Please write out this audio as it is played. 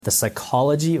The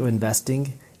psychology of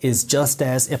investing is just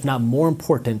as, if not more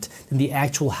important than the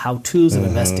actual how-tos of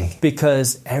investing.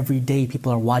 Because every day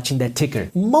people are watching that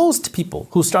ticker. Most people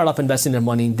who start off investing their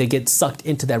money, they get sucked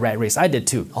into that rat race. I did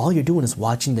too. All you're doing is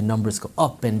watching the numbers go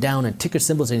up and down and ticker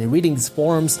symbols, and you're reading these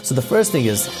forums. So the first thing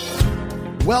is...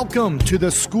 Welcome to the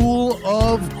School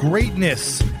of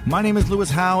Greatness. My name is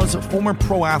Lewis Howes, former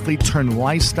pro athlete turned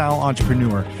lifestyle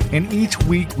entrepreneur. And each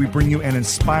week we bring you an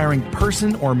inspiring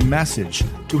person or message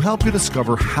to help you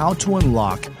discover how to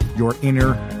unlock your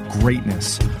inner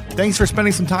greatness. Thanks for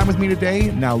spending some time with me today.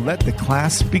 Now let the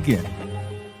class begin.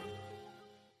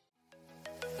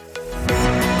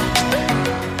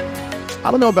 I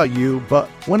don't know about you, but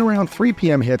when around 3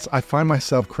 p.m. hits, I find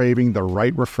myself craving the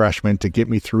right refreshment to get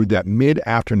me through that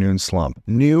mid-afternoon slump.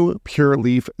 New Pure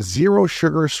Leaf Zero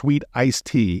Sugar Sweet Iced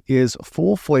Tea is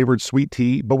full-flavored sweet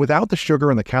tea, but without the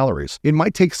sugar and the calories. It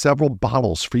might take several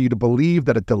bottles for you to believe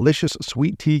that a delicious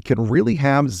sweet tea can really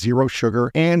have zero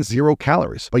sugar and 0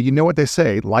 calories. But you know what they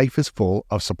say, life is full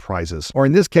of surprises. Or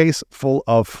in this case, full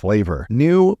of flavor.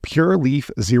 New Pure Leaf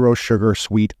Zero Sugar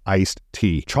Sweet Iced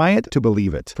Tea. Try it to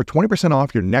believe it. For 20%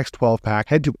 off your next 12-pack,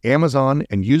 head to Amazon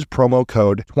and use promo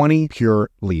code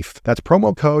 20PureLeaf. That's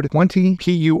promo code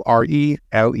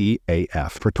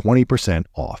 20PureLeaf for 20%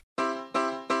 off.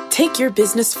 Take your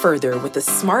business further with the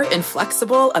smart and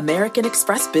flexible American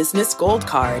Express Business Gold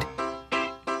Card.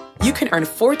 You can earn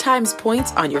 4 times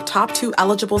points on your top 2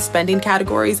 eligible spending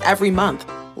categories every month,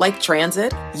 like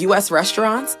transit, U.S.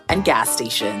 restaurants, and gas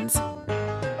stations.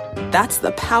 That's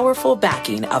the powerful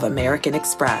backing of American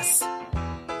Express.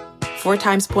 4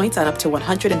 times points on up to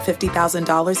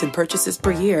 $150,000 in purchases per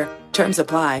year. Terms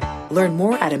apply. Learn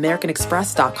more at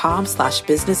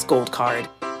americanexpress.com/business gold card.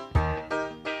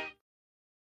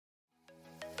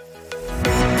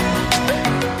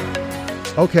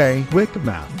 Okay, quick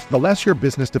math. The less your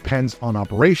business depends on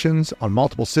operations, on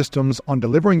multiple systems, on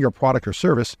delivering your product or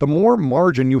service, the more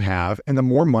margin you have and the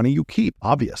more money you keep.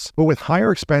 Obvious. But with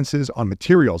higher expenses on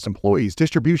materials, employees,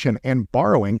 distribution, and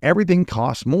borrowing, everything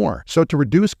costs more. So to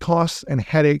reduce costs and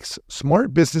headaches,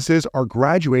 smart businesses are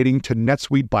graduating to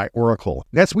NetSuite by Oracle.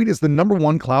 NetSuite is the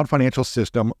 #1 cloud financial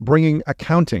system, bringing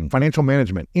accounting, financial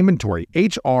management, inventory,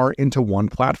 HR into one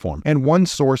platform and one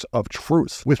source of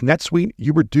truth. With NetSuite,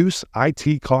 you reduce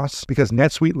IT costs because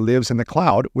NetSuite lives in the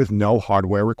cloud with no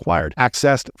hardware required,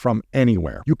 accessed from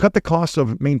anywhere. You cut the cost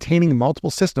of maintaining multiple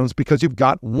systems because you've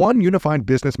got one unified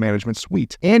business management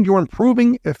suite, and you're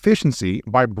improving efficiency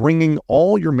by bringing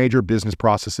all your major business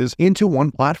processes into one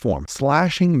platform,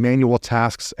 slashing manual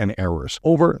tasks and errors.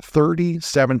 Over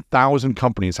 37,000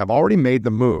 companies have already made the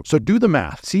move. So do the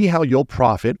math. See how you'll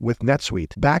profit with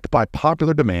NetSuite. Backed by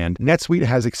popular demand, NetSuite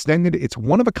has extended its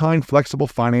one-of-a-kind flexible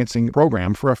financing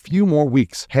program for a few more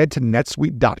weeks. Head to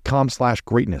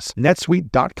netsuite.com/greatness.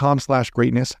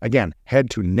 netsuite.com/greatness. Again, head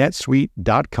to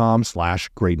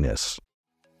netsuite.com/greatness.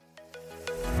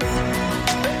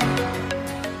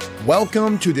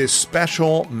 Welcome to this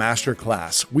special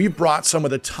masterclass. We've brought some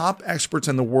of the top experts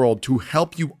in the world to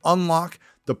help you unlock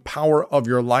the power of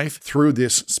your life through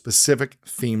this specific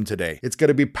theme today. It's going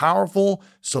to be powerful,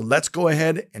 so let's go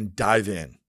ahead and dive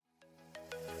in.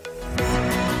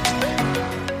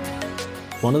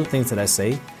 One of the things that I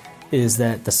say is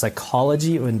that the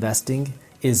psychology of investing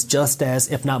is just as,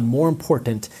 if not more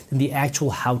important than the actual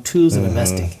how-tos of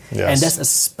investing. Yes. And that's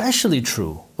especially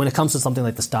true when it comes to something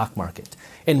like the stock market.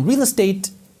 In real estate,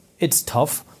 it's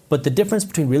tough, but the difference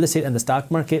between real estate and the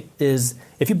stock market is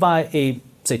if you buy a,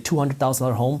 say,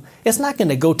 $200,000 home, it's not going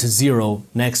to go to 0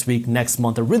 next week, next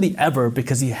month, or really ever,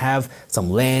 because you have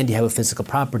some land, you have a physical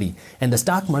property. And the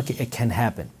stock market, it can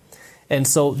happen. And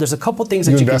so there's a couple things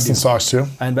that you can do. You invest in stocks too?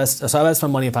 I invest my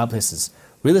money in 5 places: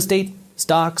 real estate,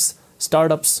 stocks,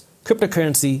 startups,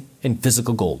 cryptocurrency, and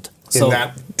physical gold. In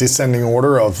that descending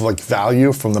order of like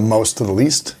value from the most to the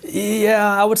least?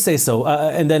 Yeah, I would say so.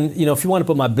 And then, if you want to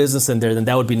put my business in there, then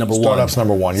that would be number 1. Startups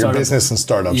number 1. Your business and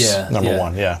startups number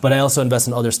 1. Yeah. But I also invest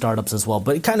in other startups as well.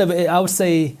 But kind of, I would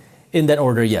say in that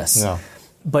order, yes. Yeah.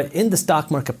 But in the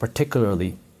stock market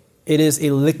particularly, it is a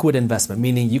liquid investment,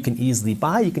 meaning you can easily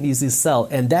buy, you can easily sell.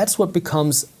 And that's what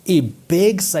becomes a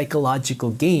big psychological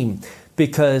game,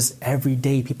 because every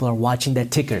day people are watching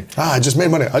that ticker. I just made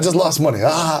money. I just lost money.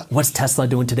 What's Tesla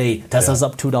doing today? Tesla's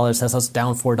up $2, Tesla's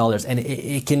down $4. And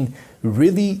it can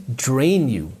really drain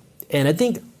you. And I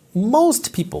think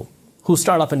most people who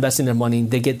start off investing their money,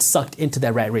 they get sucked into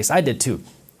that rat race. I did too.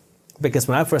 Because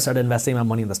when I first started investing my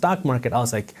money in the stock market, I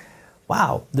was like,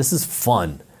 wow, this is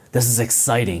fun. This is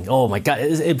exciting. Oh my God,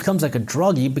 it becomes like a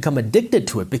drug. You become addicted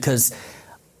to it because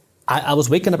I was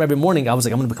waking up every morning. I was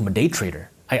like, I'm going to become a day trader.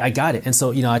 I got it. And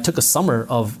so, I took a summer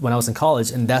of when I was in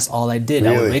college, and that's all I did.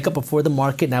 Really? I would wake up before the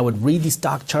market, and I would read these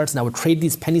stock charts, and I would trade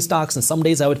these penny stocks. And some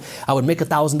days I would make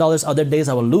 $1,000. Other days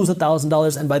I would lose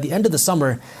 $1,000. And by the end of the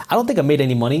summer, I don't think I made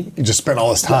any money. You just spent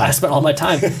all this time. I spent all my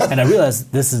time, and I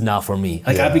realized this is not for me.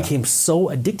 Like, Yeah. I became so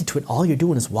addicted to it. All you're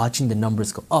doing is watching the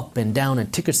numbers go up and down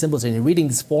and ticker symbols, and you're reading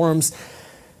these forums.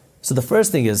 So the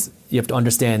first thing is you have to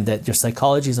understand that your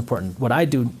psychology is important. What I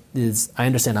do is I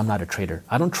understand I'm not a trader.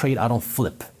 I don't trade, I don't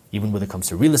flip, even when it comes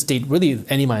to real estate, really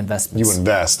any of my investments. You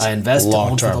invest. I invest to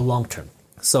long own for term. the long term.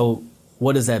 So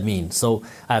what does that mean? So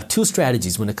I have two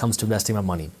strategies when it comes to investing my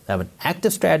money. I have an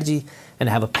active strategy and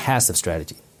I have a passive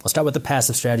strategy. I'll start with the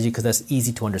passive strategy because that's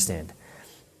easy to understand.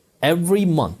 Every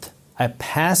month, I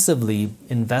passively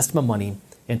invest my money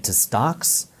into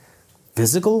stocks,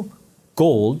 physical,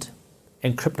 gold,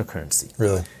 and cryptocurrency.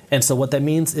 Really? And so what that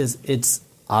means is it's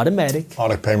automatic,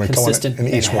 Auto payment coming consistent, in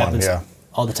each and it one, happens yeah.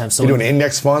 all the time. So You doing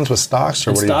index funds with stocks, or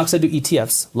in what stocks, I do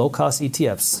ETFs, low-cost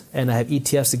ETFs, and I have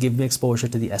ETFs to give me exposure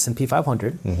to the S&P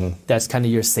 500. That's kind of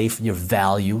your safe, your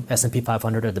value. S&P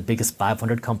 500 are the biggest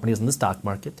 500 companies in the stock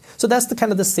market. So that's the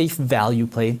kind of the safe value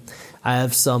play. I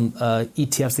have some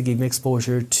ETFs that give me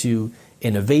exposure to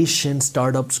innovation,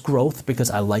 startups, growth, because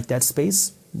I like that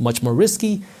space. Much more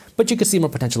risky, but you can see more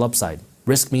potential upside.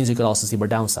 Risk means you could also see more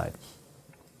downside.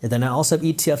 And then I also have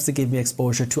ETFs that give me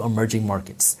exposure to emerging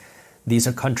markets. These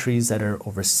are countries that are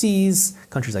overseas,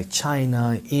 countries like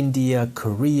China, India,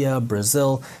 Korea,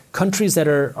 Brazil, countries that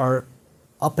are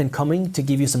up and coming to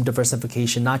give you some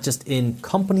diversification, not just in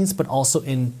companies, but also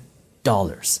in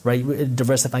dollars, right?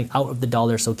 Diversifying out of the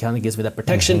dollar, so it kind of gives me that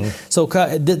protection. So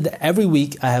every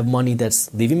week I have money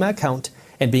that's leaving my account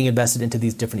and being invested into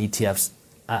these different ETFs.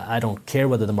 I don't care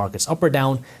whether the market's up or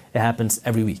down. It happens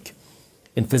every week.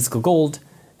 In physical gold,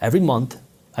 every month,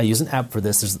 I use an app for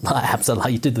this. There's a lot of apps that allow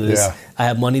you to do this. Yeah. I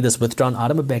have money that's withdrawn out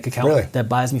of my bank account Really? that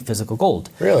buys me physical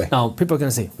gold. Really? Now, people are going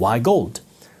to say, why gold?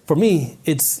 For me,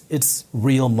 it's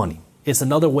real money. It's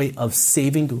another way of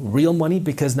saving real money,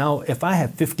 because now if I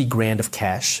have 50 grand of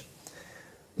cash,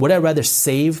 would I rather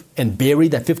save and bury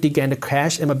that 50 grand of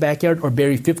cash in my backyard, or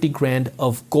bury 50 grand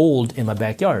of gold in my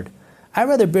backyard? I'd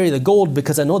rather bury the gold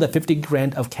because I know that 50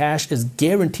 grand of cash is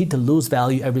guaranteed to lose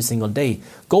value every single day.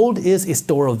 Gold is a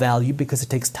store of value because it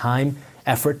takes time,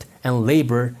 effort, and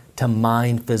labor to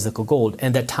mine physical gold.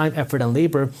 And that time, effort, and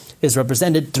labor is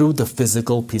represented through the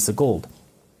physical piece of gold.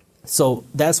 So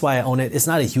that's why I own it. It's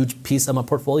not a huge piece of my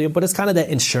portfolio, but it's kind of that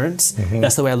insurance.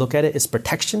 That's the way I look at it. It's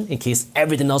protection in case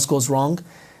everything else goes wrong,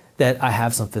 that I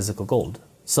have some physical gold.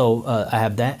 So I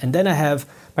have that. And then I have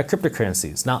my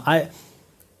cryptocurrencies. Now,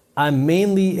 I'm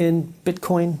mainly in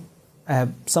Bitcoin. I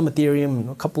have some Ethereum and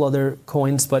a couple other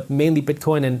coins, but mainly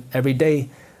Bitcoin. And every day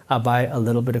I buy a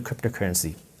little bit of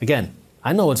cryptocurrency. Again,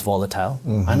 I know it's volatile.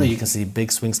 I know you can see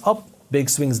big swings up, big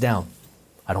swings down.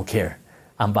 I don't care.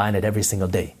 I'm buying it every single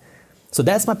day. So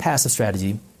that's my passive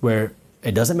strategy, where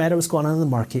it doesn't matter what's going on in the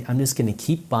market. I'm just going to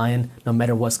keep buying no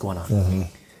matter what's going on.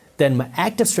 Then my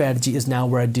active strategy is now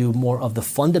where I do more of the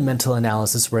fundamental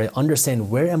analysis, where I understand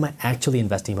where am I actually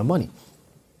investing my money.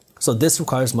 So this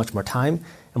requires much more time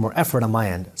and more effort on my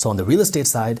end. So on the real estate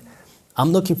side,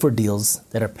 I'm looking for deals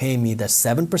that are paying me that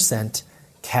 7%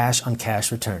 cash on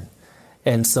cash return.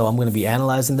 And so I'm going to be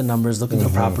analyzing the numbers, looking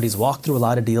through properties, walk through a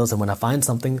lot of deals, and when I find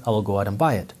something, I will go out and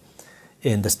buy it.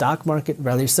 In the stock market,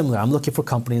 rather similar. I'm looking for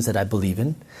companies that I believe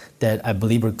in, that I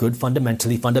believe are good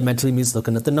fundamentally. Fundamentally means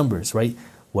looking at the numbers, right?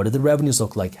 What do the revenues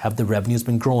look like? Have the revenues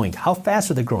been growing? How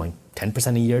fast are they growing?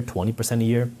 10% a year, 20% a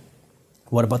year?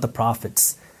 What about the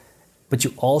profits? But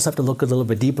you also have to look a little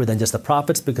bit deeper than just the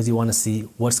profits, because you want to see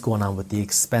what's going on with the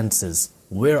expenses.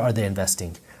 Where are they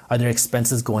investing? Are their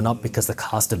expenses going up because the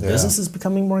cost of business is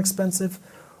becoming more expensive?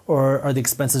 Or are the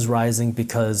expenses rising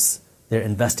because they're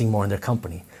investing more in their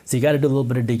company? So you got to do a little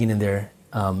bit of digging in there.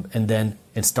 And then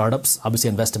in startups, obviously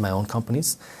I invest in my own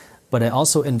companies, but I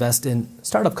also invest in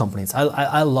startup companies.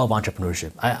 I love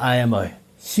entrepreneurship. I am a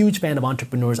huge fan of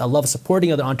entrepreneurs. I love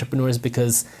supporting other entrepreneurs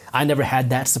because I never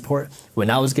had that support when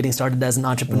I was getting started as an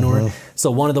entrepreneur. So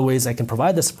one of the ways I can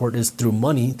provide the support is through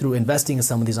money, through investing in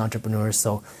some of these entrepreneurs.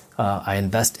 So I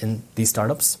invest in these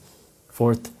startups.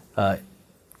 Fourth,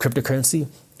 cryptocurrency.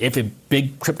 If a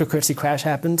big cryptocurrency crash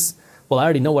happens, well, I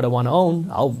already know what I want to own.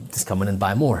 I'll just come in and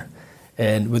buy more.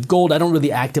 And with gold, I don't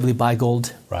really actively buy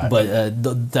gold,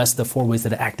 but that's the 4 ways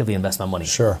that I actively invest my money.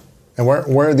 Sure. And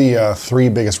where are the 3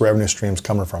 biggest revenue streams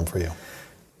coming from for you?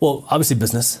 Well, obviously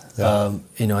business,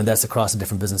 and that's across the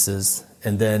different businesses.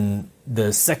 And then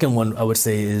the second one I would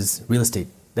say is real estate.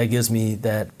 That gives me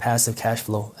that passive cash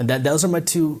flow. And those are my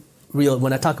 2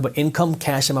 when I talk about income,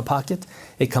 cash in my pocket,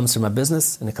 it comes from my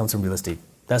business and it comes from real estate.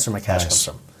 That's where my cash comes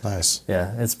from. Nice.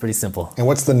 Yeah, it's pretty simple. And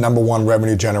what's the number one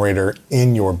revenue generator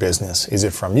in your business? Is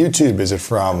it from YouTube? Is it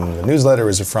from the newsletter?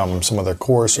 Is it from some other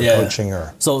course or coaching?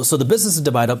 Or So the business is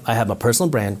divided up. I have my personal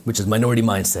brand, which is Minority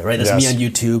Mindset, right? That's me on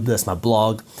YouTube. That's my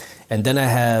blog. And then I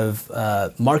have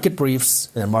market briefs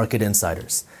and market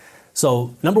insiders.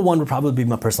 So number one would probably be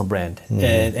my personal brand.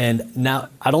 And now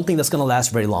I don't think that's going to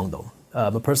last very long, though.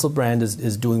 My personal brand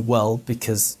is doing well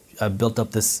because I built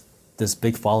up this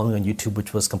big following on YouTube,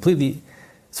 which was completely,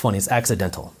 it's funny, it's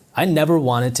accidental. I never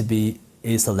wanted to be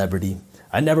a celebrity.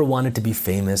 I never wanted to be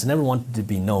famous. I never wanted to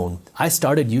be known. I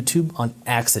started YouTube on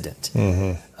accident.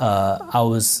 I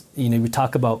was, we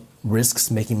talk about risks,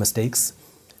 making mistakes.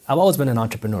 I've always been an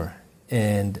entrepreneur.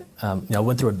 And I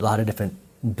went through a lot of different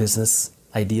business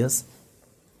ideas.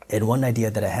 And one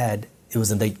idea that I had, it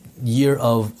was in the year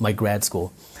of my grad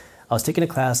school. I was taking a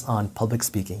class on public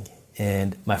speaking.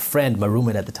 And my friend, my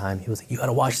roommate at the time, he was like, you got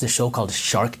to watch this show called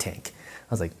Shark Tank.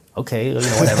 I was like, okay,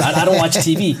 whatever. I don't watch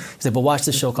TV. He's like, but watch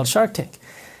this show called Shark Tank.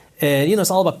 And, it's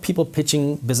all about people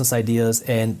pitching business ideas.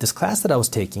 And this class that I was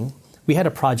taking, we had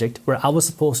a project where I was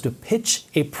supposed to pitch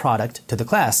a product to the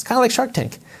class, kind of like Shark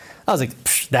Tank. I was like,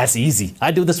 that's easy.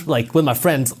 I do this like with my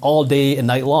friends all day and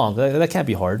night long. That can't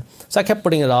be hard. So I kept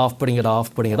putting it off.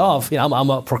 I'm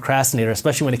a procrastinator,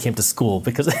 especially when it came to school,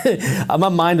 because my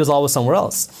mind was always somewhere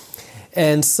else.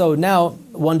 And so now,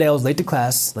 one day I was late to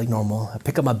class, like normal. I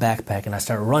pick up my backpack and I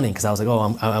start running because I was like,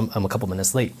 I'm a couple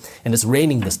minutes late. And it's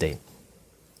raining this day.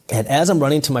 And as I'm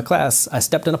running to my class, I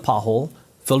stepped in a pothole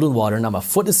filled with water. Now my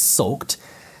foot is soaked.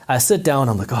 I sit down.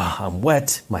 I'm like, I'm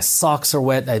wet. My socks are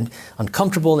wet. I'm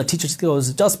uncomfortable. And the teacher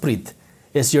goes, Jaspreet,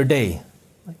 it's your day.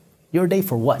 Like, your day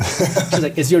for what? She's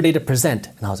like, it's your day to present.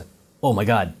 And I was like, oh my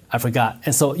God, I forgot.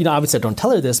 And so, obviously I don't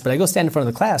tell her this, but I go stand in front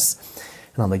of the class.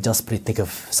 And I'm like, Jaspreet, think of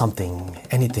something,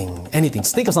 anything,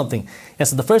 just think of something. And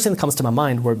so the first thing that comes to my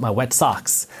mind were my wet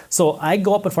socks. So I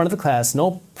go up in front of the class,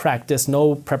 no practice,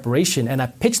 no preparation, and I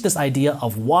pitch this idea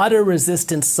of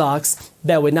water-resistant socks.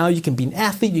 That way now you can be an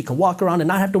athlete, you can walk around and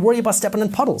not have to worry about stepping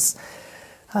in puddles.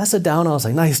 I sat down, I was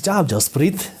like, nice job,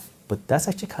 Jaspreet. But that's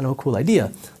actually kind of a cool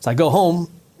idea. So I go home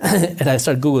and I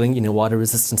start Googling,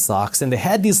 water-resistant socks. And they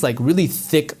had these like really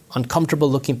thick,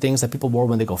 uncomfortable-looking things that people wore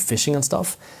when they go fishing and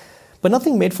stuff. But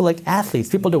nothing made for like athletes,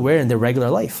 people to wear in their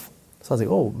regular life. So I was like,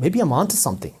 oh, maybe I'm onto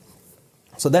something.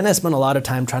 So then I spent a lot of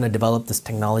time trying to develop this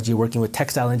technology, working with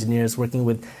textile engineers, working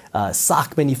with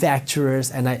sock manufacturers,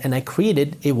 and I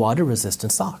created a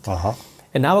water-resistant sock.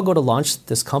 And now I go to launch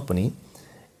this company,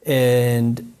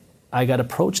 and I got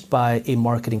approached by a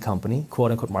marketing company,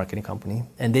 quote-unquote marketing company,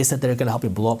 and they said they're going to help me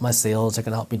blow up my sales, they're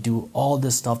going to help me do all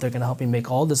this stuff, they're going to help me make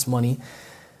all this money.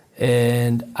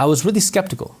 And I was really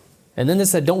skeptical. And then they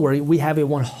said, don't worry, we have a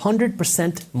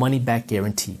 100% money-back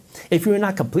guarantee. If you're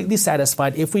not completely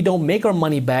satisfied, if we don't make our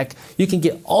money back, you can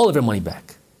get all of your money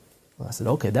back. Well, I said,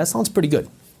 okay, that sounds pretty good.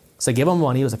 So I gave them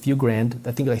money. It was a few grand,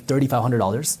 I think like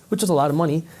 $3,500, which was a lot of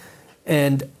money.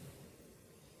 And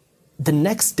the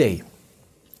next day,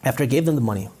 after I gave them the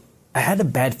money, I had a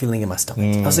bad feeling in my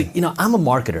stomach. I was like, I'm a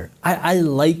marketer. I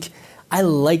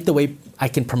like the way I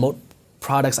can promote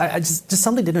products. I just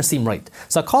something didn't seem right.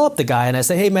 So I call up the guy and I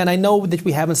say, hey man, I know that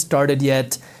we haven't started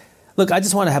yet. Look, I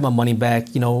just want to have my money back.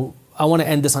 I want to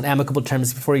end this on amicable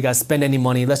terms before you guys spend any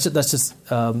money. Let's just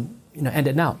end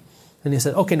it now. And he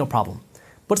said, okay, no problem.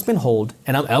 Puts me on hold,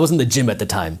 and I was in the gym at the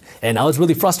time, and I was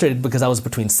really frustrated because I was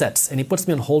between sets, and he puts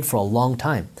me on hold for a long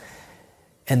time.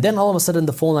 And then all of a sudden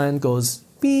the phone line goes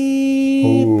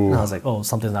beep. Ooh. And I was like, oh,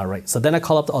 something's not right. So then I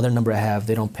call up the other number I have.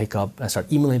 They don't pick up. I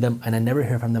start emailing them, and I never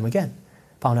hear from them again.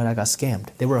 Found out I got scammed.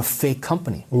 They were a fake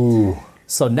company. Ooh.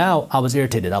 So now I was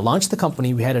irritated. I launched the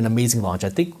company. We had an amazing launch.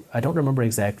 I don't remember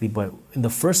exactly, but in the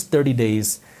first 30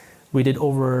 days, we did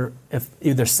over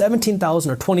either $17,000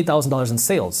 or $20,000 in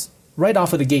sales right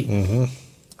off of the gate. Mm-hmm.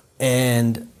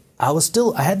 And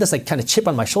I had this like kind of chip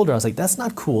on my shoulder. I was like, that's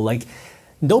not cool. Like,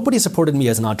 nobody supported me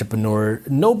as an entrepreneur.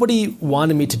 Nobody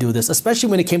wanted me to do this, especially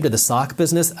when it came to the sock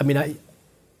business. I mean,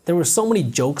 there were so many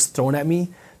jokes thrown at me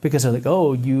because they're like,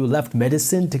 oh, you left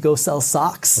medicine to go sell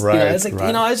socks. Right, I was like,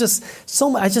 right. I was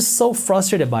just so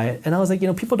frustrated by it. And I was like,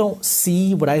 people don't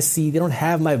see what I see. They don't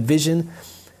have my vision.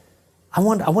 I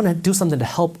want to do something to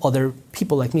help other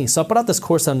people like me. So I put out this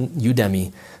course on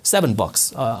Udemy,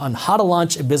 $7, on how to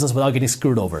launch a business without getting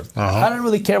screwed over. Uh-huh. I didn't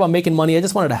really care about making money. I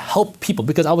just wanted to help people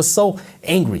because I was so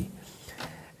angry.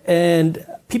 And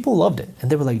people loved it.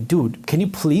 And they were like, dude, can you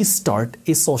please start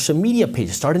a social media page?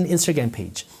 Start an Instagram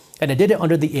page. And I did it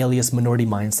under the alias Minority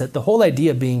Mindset. The whole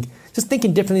idea being just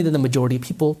thinking differently than the majority of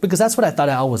people, because that's what I thought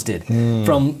I always did.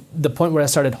 From the point where I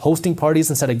started hosting parties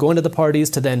and started going to the parties,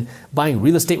 to then buying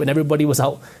real estate when everybody was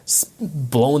out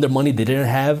blowing their money they didn't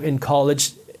have in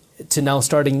college, to now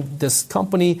starting this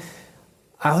company.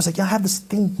 I was like, yeah, I have this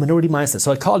thing, minority mindset.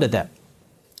 So I called it that.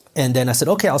 And then I said,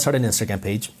 okay, I'll start an Instagram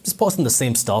page, just posting the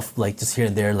same stuff, like just here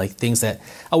and there, like things that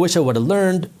I wish I would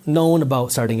have known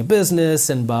about starting a business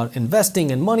and about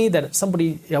investing and money that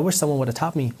I wish someone would have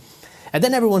taught me. And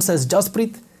then everyone says,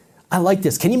 Jaspreet, I like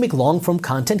this. Can you make long form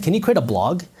content? Can you create a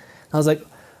blog? I was like,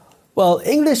 well,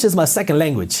 English is my second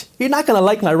language. You're not going to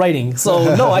like my writing.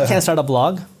 So no, I can't start a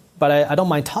blog, but I don't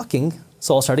mind talking.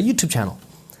 So I'll start a YouTube channel.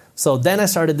 So then I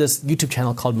started this YouTube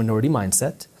channel called Minority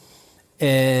Mindset.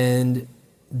 And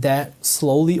that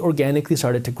slowly, organically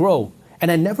started to grow.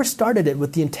 And I never started it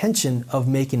with the intention of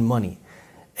making money.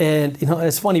 And,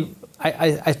 it's funny,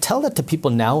 I tell that to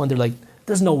people now, and they're like,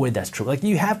 there's no way that's true. Like,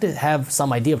 you have to have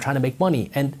some idea of trying to make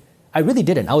money. And I really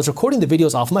didn't. I was recording the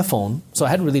videos off my phone, so I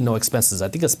had really no expenses. I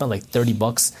think I spent like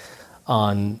 $30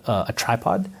 on a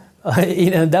tripod.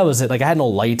 And that was it. Like, I had no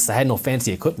lights, I had no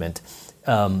fancy equipment.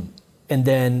 And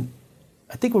then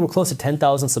I think we were close to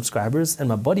 10,000 subscribers, and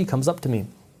my buddy comes up to me.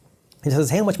 He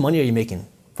says, hey, how much money are you making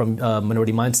from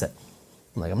Minority Mindset?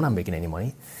 I'm like, I'm not making any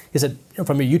money. He said,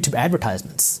 from your YouTube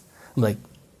advertisements. I'm like,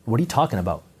 what are you talking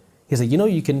about? He's like,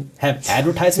 you can have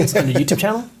advertisements on your YouTube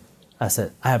channel? I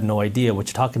said, I have no idea what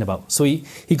you're talking about. So he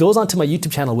goes onto my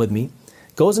YouTube channel with me,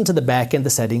 goes into the back end, the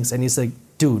settings, and he's like,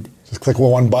 dude. Just click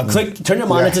one button. Turn your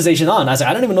monetization on. I was like,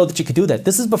 I don't even know that you could do that.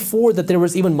 This is before that there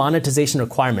was even monetization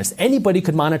requirements. Anybody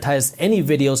could monetize any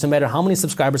videos, no matter how many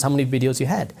subscribers, how many videos you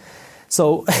had.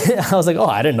 So I was like,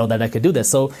 I didn't know that I could do this.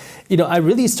 So, I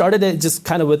really started it just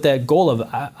kind of with that goal of,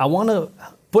 I want to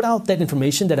put out that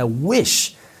information that I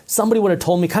wish somebody would have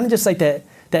told me, kind of just like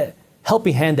that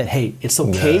helping hand that, hey, it's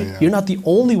okay. Yeah. You're not the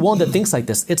only one that thinks like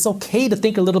this. It's okay to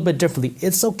think a little bit differently.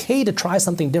 It's okay to try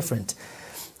something different.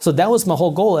 So that was my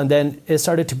whole goal. And then it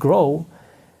started to grow.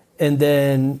 And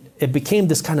then it became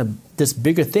this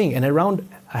bigger thing. And around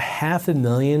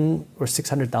 500,000 or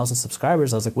 600,000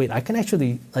 subscribers, I was like, wait, I can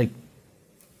actually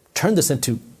turn this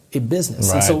into a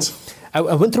business. Right. And so I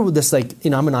went through this,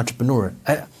 I'm an entrepreneur.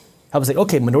 I was like,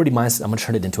 okay, Minority Mindset, I'm going to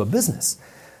turn it into a business.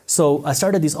 So I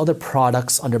started these other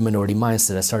products under Minority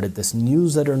Mindset. I started this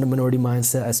newsletter under Minority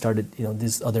Mindset. I started,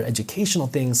 these other educational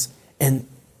things. And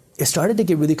it started to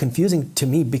get really confusing to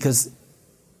me, because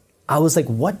I was like,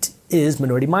 what is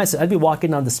Minority Mindset? I'd be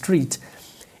walking down the street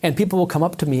and people will come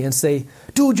up to me and say,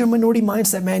 dude, you're Minority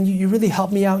Mindset, man. You really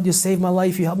helped me out. You saved my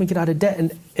life. You helped me get out of debt.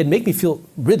 And it made me feel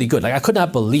really good. Like, I could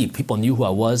not believe people knew who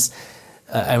I was.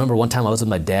 I remember one time I was with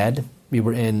my dad. We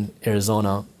were in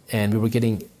Arizona and we were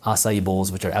getting acai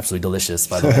bowls, which are absolutely delicious,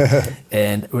 by the way.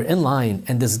 And we're in line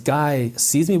and this guy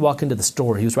sees me walk into the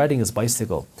store. He was riding his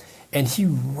bicycle and he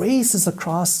races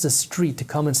across the street to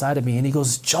come inside of me. And he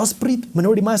goes, Jaspreet,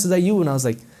 Minority Mindset, is that you? And I was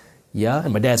like, yeah.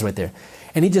 And my dad's right there.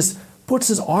 And he just puts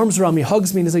his arms around me,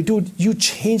 hugs me, and he's like, dude, you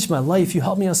changed my life. You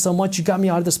helped me out so much. You got me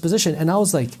out of this position. And I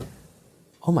was like,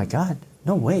 oh my God,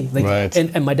 no way. Right.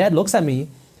 And my dad looks at me,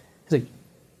 he's like,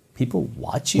 people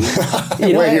watch you?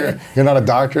 Wait, you're not a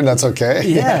doctor and that's okay?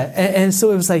 Yeah. And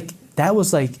so it was like, that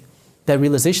was like that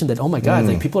realization that, oh my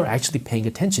God, people are actually paying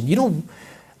attention.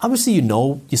 Obviously,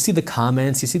 you see the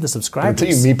comments, you see the subscribers.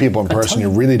 Until you meet people in person, you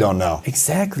really don't know.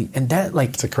 Exactly. And that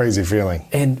it's a crazy feeling.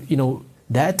 And,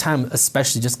 that time,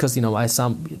 especially just because, I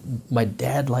saw my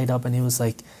dad light up and he was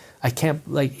like,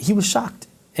 he was shocked.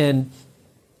 And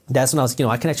that's when I was,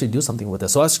 I can actually do something with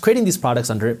this. So I was creating these products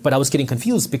under it, but I was getting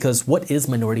confused because what is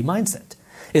Minority Mindset?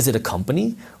 Is it a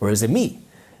company or is it me?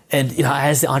 And,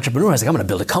 as the entrepreneur, I was like, I'm going to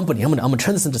build a company. I'm going to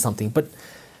turn this into something. But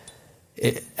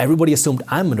everybody assumed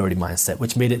I'm Minority Mindset,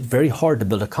 which made it very hard to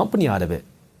build a company out of it.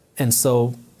 And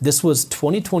so this was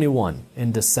 2021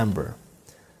 in December.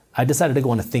 I decided to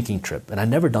go on a thinking trip, and I'd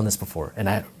never done this before. And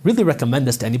I really recommend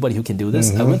this to anybody who can do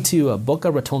this. I went to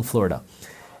Boca Raton, Florida,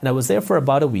 and I was there for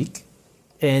about a week.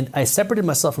 And I separated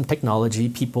myself from technology,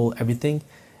 people, everything.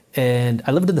 And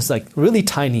I lived in this really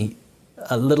tiny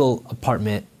little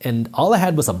apartment, and all I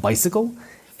had was a bicycle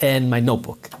and my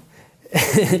notebook.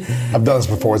 I've done this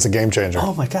before. It's a game changer.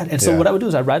 Oh my God. And so what I would do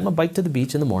is I'd ride my bike to the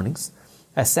beach in the mornings.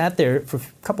 I sat there for a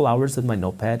couple hours with my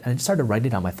notepad, and I just started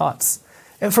writing down my thoughts.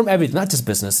 And from everything, not just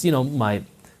business, my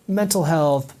mental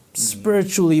health,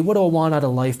 spiritually, what do I want out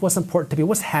of life? What's important to me?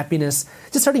 What's happiness?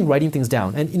 Just starting writing things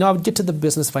down. And, I would get to the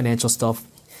business, financial stuff,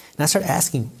 and I started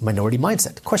asking Minority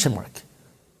Mindset, question mark.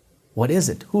 What is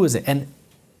it? Who is it? And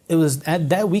it was at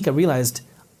that week I realized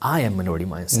I am Minority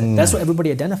Mindset. That's what everybody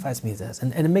identifies me as.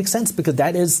 And it makes sense because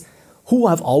that is who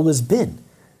I've always been.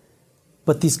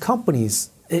 But these companies,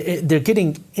 they're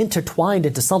getting intertwined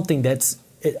into something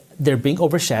they're being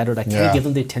overshadowed. I can't give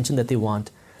them the attention that they want.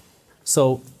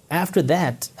 So after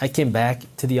that, I came back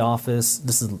to the office.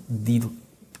 This is the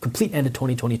complete end of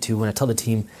 2022 when I tell the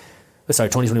team,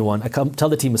 2021, tell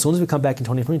the team, as soon as we come back in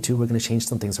 2022, we're going to change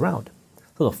some things around.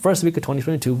 So the first week of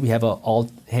 2022, we have an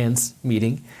all-hands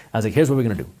meeting. I was like, here's what we're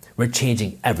going to do. We're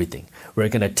changing everything. We're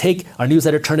going to take our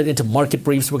newsletter, turn it into market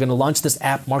briefs. We're going to launch this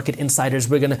app, Market Insiders.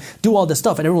 We're going to do all this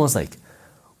stuff. And everyone's like,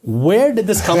 where did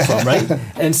this come from, right?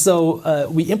 And so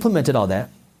we implemented all that.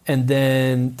 And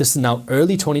then this is now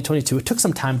early 2022. It took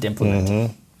some time to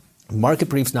implement. Market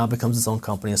Briefs now becomes its own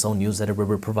company, its own newsletter, where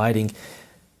we're providing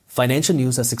financial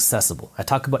news that's accessible. I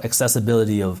talk about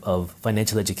accessibility of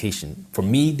financial education. For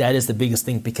me, that is the biggest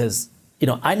thing because,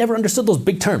 I never understood those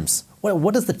big terms.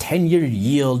 What does the 10-year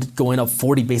yield going up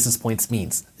 40 basis points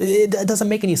means? It doesn't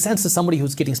make any sense to somebody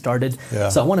who's getting started. Yeah.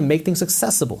 So I want to make things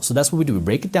accessible. So that's what we do. We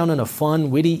break it down in a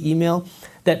fun, witty email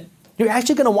that you're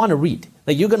actually going to want to read.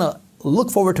 Like you're going to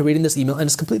look forward to reading this email, and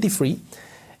it's completely free.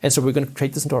 And so we're going to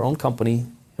create this into our own company.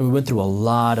 And we went through a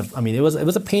lot of, it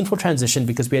was a painful transition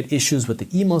because we had issues with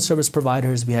the email service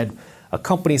providers. We had a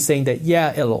company saying that,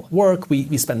 yeah, it'll work.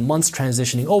 We spent months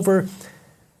transitioning over.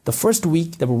 The first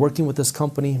week that we're working with this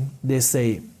company, they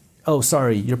say, oh,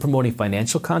 sorry, you're promoting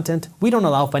financial content. We don't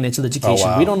allow financial education.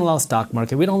 Oh, wow. We don't allow stock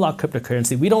market. We don't allow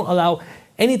cryptocurrency. We don't allow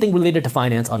anything related to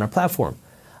finance on our platform.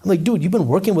 I'm like, dude, you've been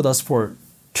working with us for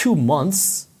 2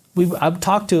 months. I've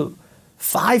talked to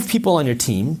 5 people on your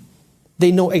team.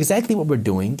 They know exactly what we're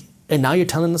doing. And now you're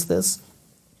telling us this?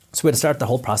 So we had to start the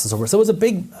whole process over. So it was a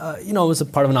big, it was a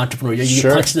part of an entrepreneur. You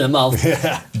get punched in the mouth.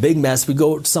 Yeah. Big mess. We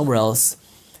go somewhere else.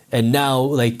 And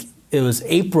now, it was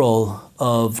April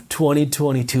of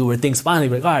 2022 where things finally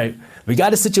were all right, we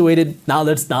got it situated. Now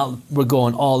we're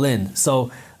going all in.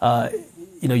 So,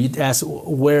 you'd ask,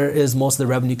 where is most of the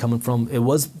revenue coming from? It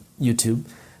was YouTube,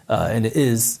 and it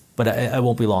is, but I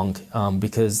won't be long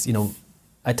because,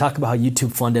 I talk about how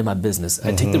YouTube funded my business.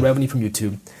 I take the revenue from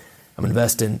YouTube. I'm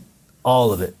investing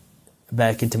all of it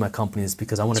back into my companies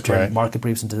because I want to turn Market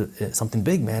Briefs into something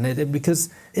big, man. Because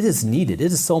it is needed.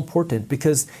 It is so important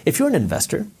because if you're an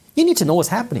investor, you need to know what's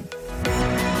happening.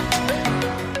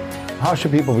 How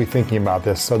should people be thinking about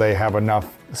this so they have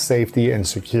enough safety and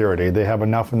security? They have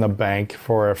enough in the bank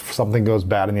for if something goes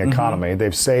bad in the economy.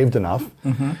 They've saved enough.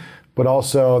 But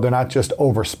also, they're not just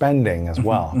overspending as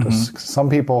well. Because some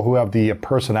people who have the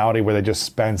personality where they just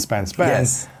spend,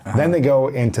 yes. Then they go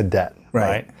into debt,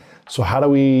 right? So how do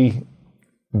we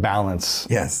balance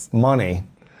money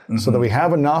so that we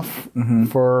have enough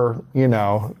for,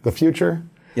 the future?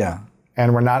 Yeah.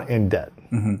 And we're not in debt.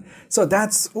 So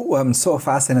that's I'm so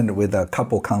fascinated with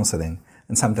couple counseling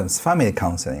and sometimes family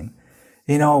counseling.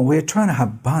 We're trying to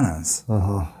have balance.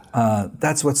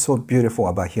 That's what's so beautiful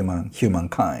about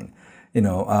humankind.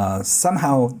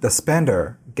 Somehow the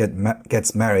spender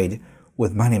gets married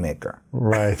with moneymaker.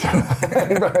 Right.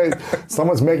 Right.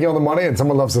 Someone's making all the money and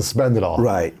someone loves to spend it all.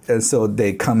 Right. And so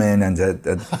they come in and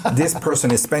this person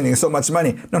is spending so much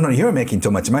money. No, you're making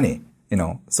too much money.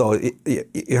 So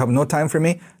you have no time for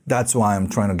me. That's why I'm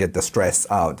trying to get the stress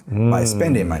out by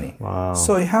spending money. Wow.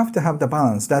 So you have to have the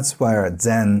balance. That's where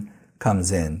Zen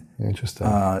comes in. Interesting.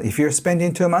 If you're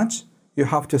spending too much, you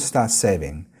have to start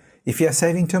saving. If you're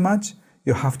saving too much,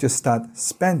 you have to start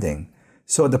spending.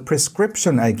 So the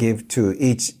prescription I give to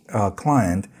each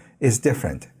client is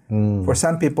different. For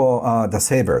some people, the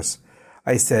savers,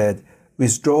 I said,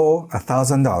 withdraw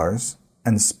 $1,000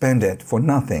 and spend it for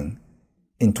nothing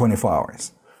in 24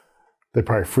 hours. They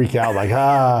probably freak out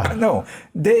No,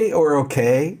 they are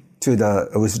okay to the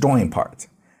withdrawing part.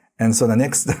 And so the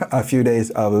next few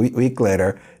days, a week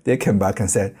later, they came back and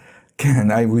said,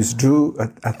 Ken, I withdrew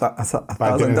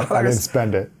 $1,000. I didn't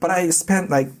spend it. But I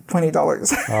spent like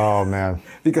 $20. Oh, man.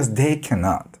 Because they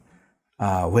cannot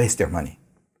waste their money.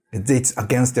 It's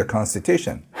against their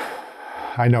constitution.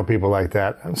 I know people like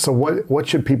that. So what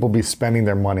should people be spending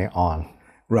their money on?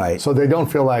 Right. So they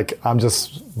don't feel like I'm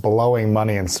just blowing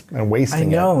money and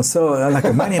wasting it. I know. So like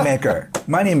a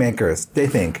moneymakers, they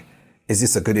think, is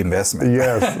this a good investment?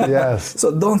 Yes.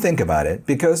 So don't think about it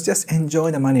because just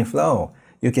enjoy the money flow.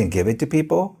 You can give it to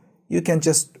people. You can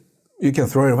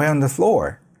throw it away on the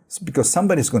floor because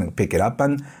somebody's going to pick it up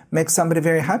and make somebody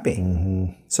very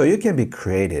happy. So you can be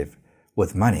creative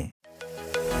with money.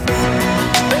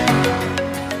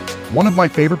 One of my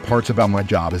favorite parts about my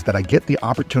job is that I get the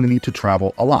opportunity to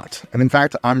travel a lot. And in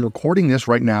fact, I'm recording this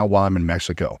right now while I'm in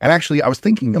Mexico. And actually, I was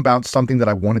thinking about something that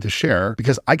I wanted to share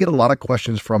because I get a lot of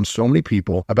questions from so many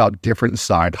people about different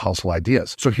side hustle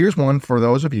ideas. So here's one for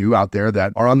those of you out there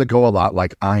that are on the go a lot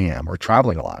like I am or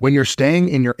traveling a lot. When you're staying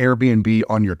in your Airbnb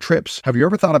on your trips, have you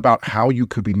ever thought about how you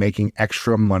could be making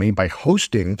extra money by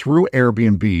hosting through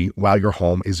Airbnb while your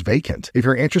home is vacant? If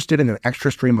you're interested in an extra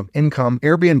stream of income,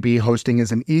 Airbnb hosting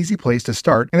is an easy place to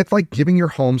start, and it's like giving your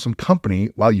home some company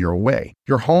while you're away.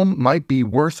 Your home might be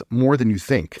worth more than you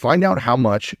think. Find out how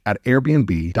much at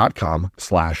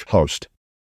airbnb.com/host.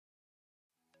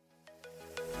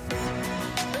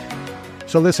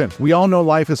 So listen, we all know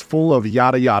life is full of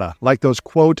yada yada, like those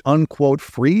quote unquote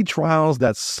free trials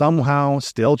that somehow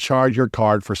still charge your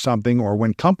card for something, or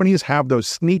when companies have those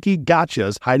sneaky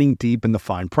gotchas hiding deep in the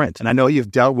fine print. And I know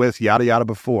you've dealt with yada yada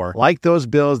before, like those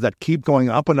bills that keep going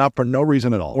up and up for no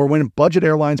reason at all, or when budget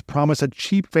airlines promise a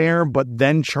cheap fare but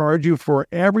then charge you for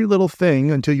every little thing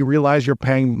until you realize you're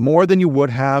paying more than you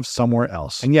would have somewhere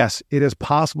else. And yes, it is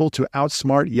possible to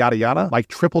outsmart yada yada, like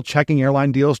triple checking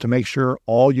airline deals to make sure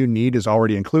all you need is already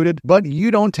included, but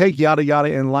you don't take yada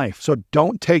yada in life. So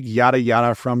don't take yada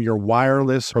yada from your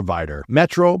wireless provider.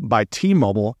 Metro by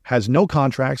T-Mobile has no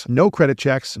contracts, no credit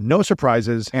checks, no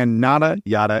surprises, and nada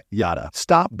yada yada.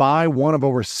 Stop by one of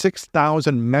over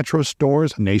 6,000 Metro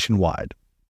stores nationwide.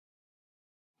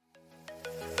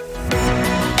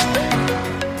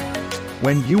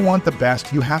 When you want the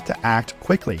best, you have to act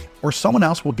quickly, or someone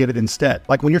else will get it instead.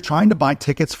 Like when you're trying to buy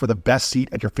tickets for the best seat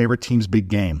at your favorite team's big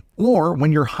game. Or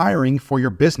when you're hiring for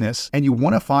your business and you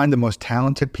want to find the most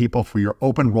talented people for your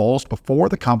open roles before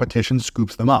the competition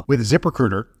scoops them up. With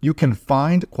ZipRecruiter, you can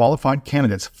find qualified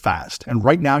candidates fast. And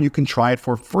right now you can try it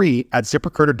for free at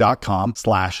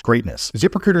ZipRecruiter.com/greatness.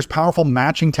 ZipRecruiter's powerful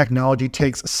matching technology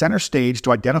takes center stage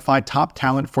to identify top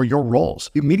talent for your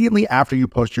roles. Immediately after you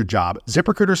post your job,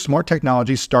 ZipRecruiter's smart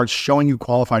technology starts showing you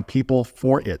qualified people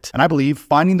for it. And I believe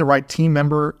finding the right team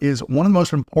member is one of the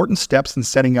most important steps in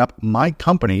setting up my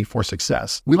company for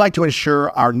success. We like to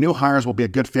ensure our new hires will be a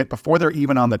good fit before they're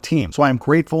even on the team. So I am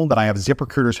grateful that I have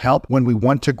ZipRecruiter's help when we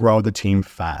want to grow the team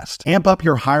fast. Amp up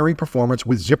your hiring performance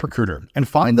with ZipRecruiter and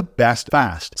find the best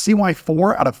fast. See why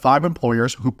 4 out of 5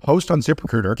 employers who post on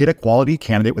ZipRecruiter get a quality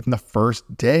candidate within the first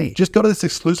day. Just go to this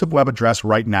exclusive web address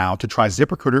right now to try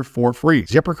ZipRecruiter for free.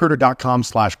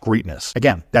 ZipRecruiter.com/greatness.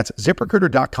 Again, that's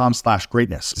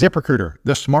ZipRecruiter.com/greatness. ZipRecruiter,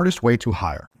 the smartest way to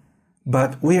hire.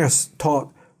 But we are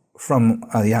taught from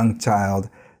a young child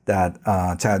that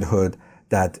childhood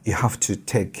that you have to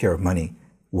take care of money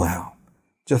well.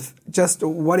 Just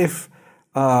what if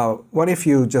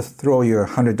you just throw your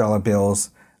 $100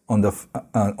 bills on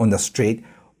the street?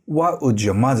 What would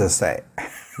your mother say?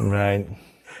 Right.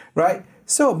 Right.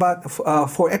 So, but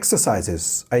for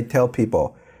exercises, I tell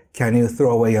people, can you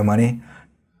throw away your money?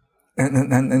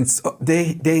 And so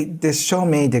they show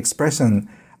me the expression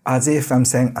as if I'm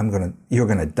saying you're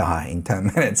gonna die in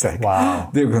 10 minutes. Like, wow.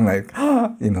 They're going like,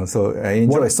 so I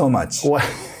enjoy so much.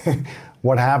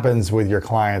 What happens with your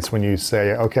clients when you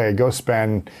say, okay, go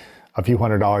spend a few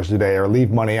 $100s today or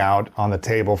leave money out on the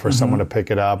table for someone to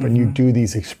pick it up, and you do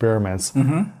these experiments?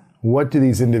 What do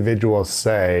these individuals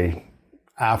say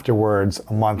afterwards,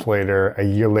 a month later, a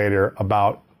year later,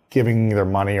 about giving their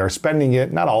money or spending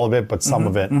it, not all of it, but some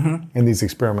of it in these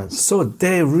experiments? So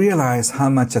they realize how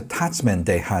much attachment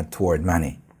they had toward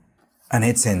money. And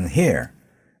it's in here.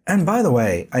 And by the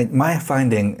way, my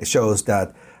finding shows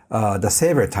that the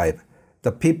saver type,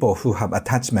 the people who have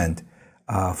attachment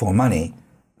for money,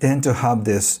 tend to have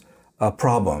this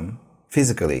problem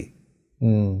physically.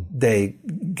 They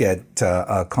get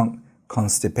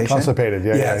constipation. Constipated,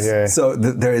 yes. yeah. So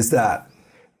there is that.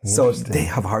 So they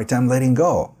have a hard time letting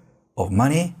go of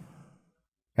money.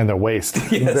 And their waste,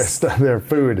 Yes. their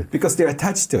food. Because they're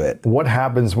attached to it. What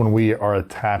happens when we are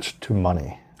attached to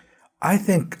money? I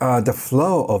think the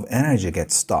flow of energy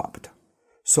gets stopped.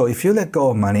 So if you let go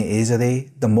of money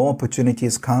easily, the more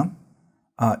opportunities come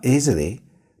easily.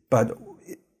 But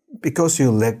because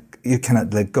you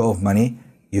cannot let go of money,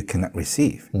 you cannot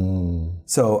receive.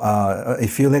 So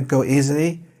if you let go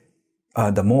easily,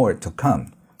 the more to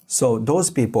come. So those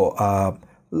people are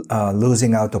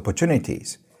losing out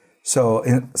opportunities. So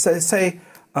say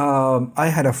I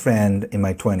had a friend in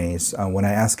my 20s when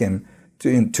I asked him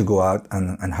to go out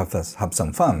and have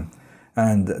some fun.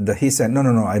 And he said, no,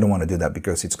 I don't want to do that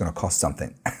because it's going to cost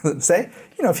something. Say,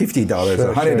 $50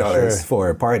 or $100 for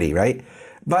a party, right?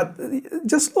 But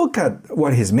just look at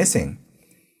what he's missing.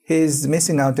 He's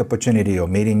missing out the opportunity of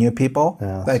meeting new people.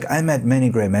 Yes. Like I met many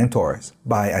great mentors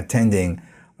by attending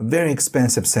very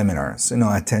expensive seminars.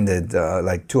 I attended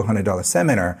like $200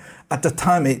 seminar. At the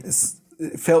time, it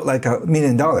felt like $1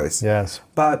 million. Yes.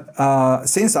 But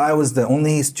since I was the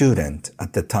only student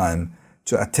at the time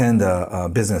to attend a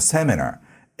business seminar,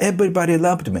 everybody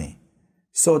loved me.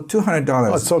 So $200.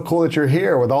 Oh, it's so cool that you're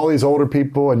here with all these older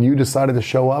people and you decided to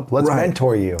show up. Let's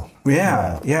mentor you.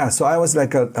 Yeah. So I was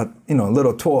like a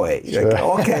little toy. Sure. Like,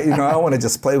 okay, I want to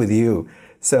just play with you.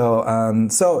 So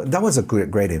that was a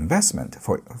great investment,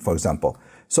 for example.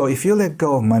 So if you let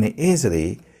go of money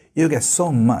easily, you get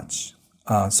so much.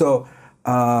 So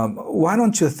why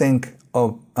don't you think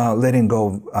of letting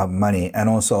go of money and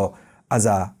also as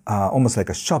almost like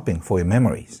a shopping for your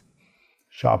memories?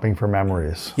 Shopping for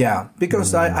memories. Yeah,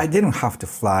 because I didn't have to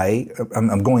fly.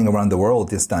 I'm going around the world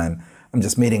this time. I'm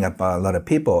just meeting up a lot of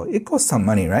people. It costs some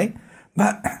money, right?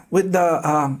 But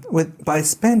by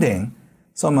spending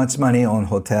so much money on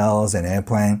hotels and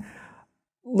airplane,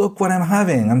 look what I'm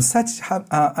having. I'm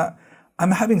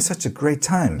having such a great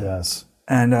time. Yes.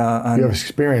 And you have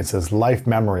experiences, life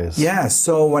memories. Yeah.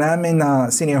 So when I'm in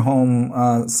a senior home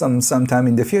sometime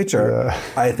in the future,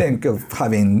 I think of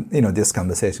having this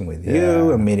conversation with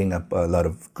you and meeting up a lot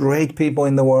of great people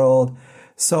in the world.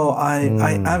 So I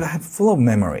have full of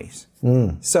memories.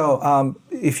 So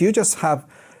if you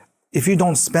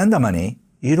don't spend the money,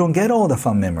 you don't get all the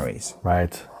fun memories.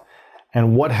 Right.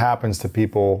 And what happens to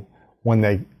people when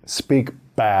they speak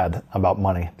bad about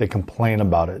money? They complain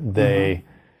about it. They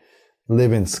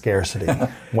live in scarcity.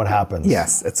 What happens?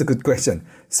 Yes, that's a good question.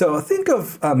 So think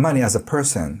of money as a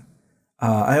person.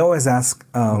 I always ask,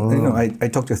 I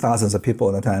talk to thousands of people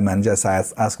all the time and just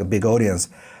ask a big audience,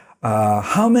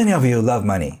 how many of you love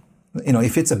money?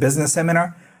 If it's a business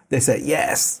seminar, they say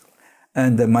yes.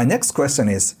 And my next question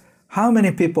is, how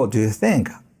many people do you think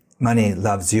money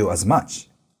loves you as much?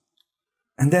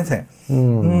 And then say,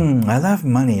 I love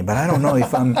money, but I don't know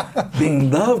if I'm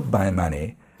being loved by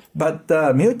money. But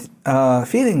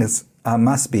feelings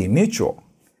must be mutual,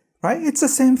 right? It's the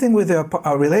same thing with a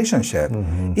relationship.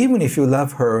 Even if you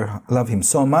love him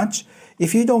so much,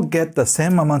 if you don't get the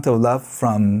same amount of love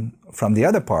from the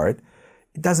other part,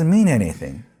 it doesn't mean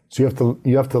anything. So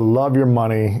you have to love your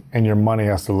money, and your money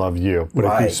has to love you. But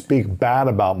if you speak bad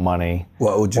about money,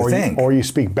 what would you think? Or you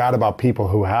speak bad about people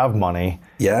who have money,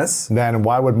 yes, then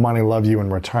why would money love you in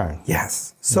return?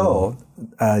 Yes. So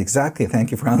exactly.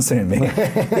 Thank you for answering me.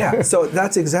 Yeah. So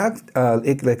that's exactly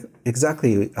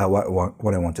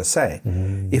what I want to say.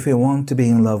 If you want to be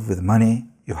in love with money,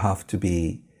 you have to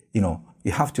be,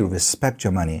 you have to respect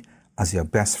your money as your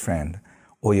best friend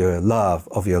or your love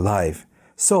of your life.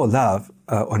 So love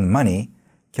on money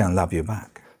can love you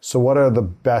back. So what are the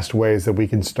best ways that we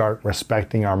can start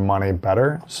respecting our money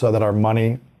better so that our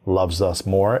money loves us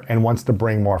more and wants to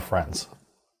bring more friends?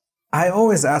 I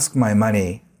always ask my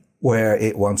money where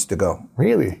it wants to go.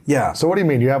 Really? Yeah. So what do you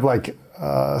mean? You have like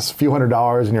a few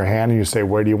 $100s in your hand and you say,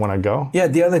 where do you want to go? Yeah,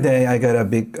 the other day I got a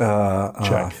big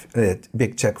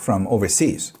check from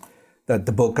overseas.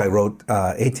 The book I wrote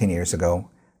 18 years ago,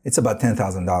 it's about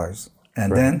 $10,000.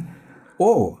 And then,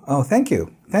 thank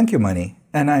you, money.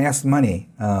 And I asked money,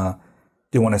 do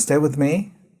you want to stay with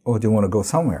me or do you want to go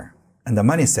somewhere? And the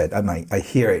money said, I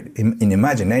hear it in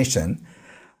imagination.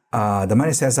 The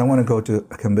money says, I want to go to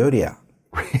Cambodia.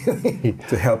 Really?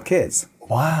 To help kids.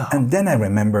 Wow. And then I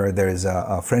remember there is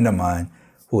a friend of mine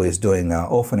who is doing an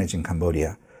orphanage in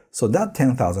Cambodia. So that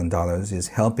 $10,000 is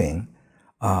helping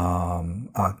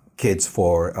kids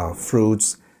for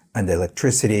fruits and the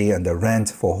electricity and the rent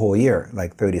for a whole year,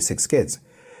 like 36 kids.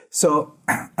 So,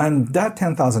 and that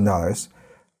 $10,000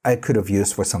 I could have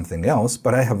used for something else,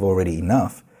 but I have already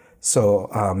enough. So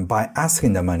by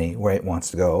asking the money where it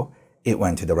wants to go, it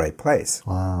went to the right place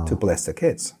to bless the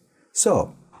kids.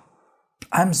 So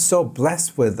I'm so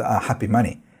blessed with happy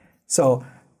money. So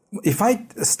if I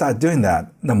start doing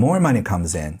that, the more money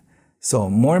comes in. So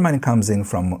more money comes in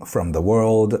from the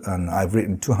world, and I've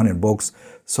written 200 books.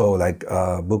 So like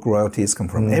book royalties come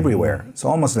from everywhere. So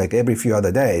almost like every few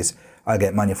other days, I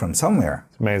get money from somewhere.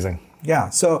 It's amazing. Yeah.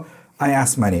 So I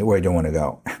ask money, where do you want to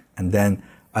go? And then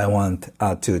I want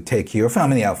to take your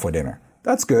family out for dinner.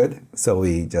 That's good. So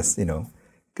we just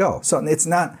go. So it's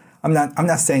not. I'm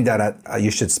not saying that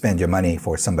you should spend your money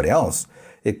for somebody else.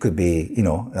 It could be,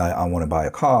 I want to buy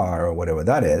a car or whatever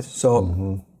that is.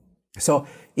 So, so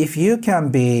if you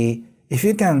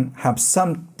can have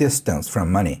some distance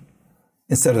from money,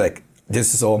 instead of like,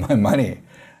 this is all my money,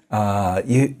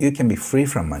 you can be free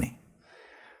from money.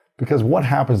 Because what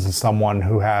happens to someone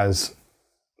who has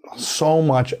so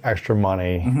much extra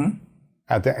money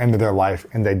at the end of their life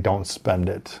and they don't spend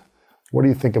it? What do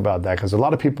you think about that? Because a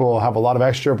lot of people have a lot of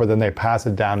extra, but then they pass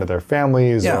it down to their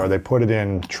families or they put it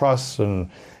in trusts and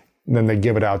then they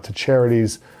give it out to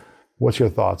charities. What's your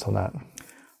thoughts on that?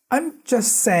 I'm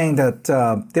just saying that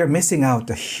they're missing out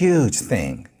a huge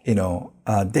thing.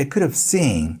 They could have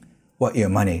seen what your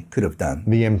money could have done.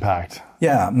 The impact.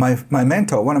 Yeah, my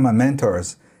mentor, one of my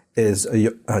mentors is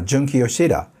Junki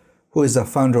Yoshida, who is the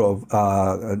founder of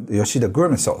Yoshida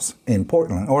Gourmet Sauce in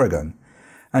Portland, Oregon.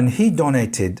 And he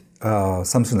donated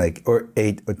something like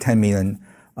 $8 or $10 million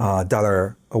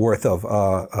worth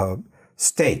of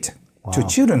state to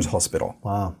Children's Hospital.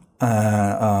 Wow.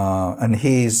 And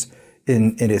he's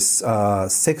in his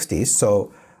 60s,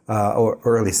 so or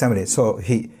early 70s. So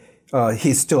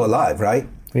he's still alive, right?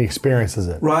 He experiences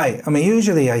it. Right. I mean,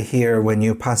 usually I hear when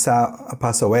you pass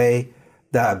away,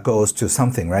 that goes to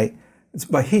something, right?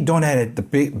 But he donated the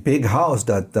big house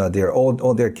that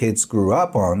all their kids grew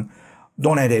up on,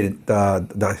 donated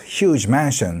the huge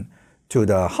mansion to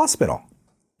the hospital.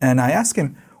 And I asked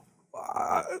him,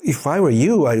 if I were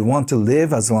you, I want to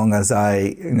live as long as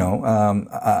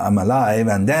I'm alive.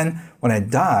 And then when I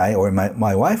die or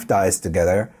my wife dies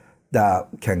together, that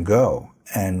can go.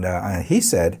 And he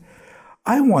said,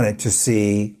 I wanted to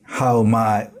see how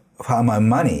my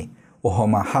money or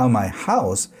how my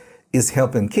house is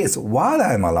helping kids while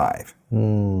I'm alive.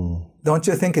 Don't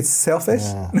you think it's selfish?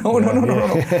 Yeah. No.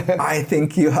 I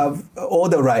think you have all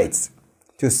the rights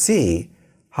to see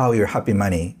how your happy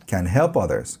money can help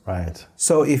others. Right.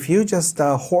 So if you just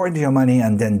hoard your money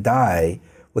and then die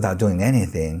without doing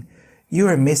anything, you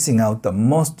are missing out the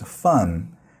most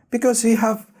fun because you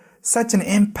have such an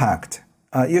impact.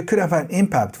 You could have an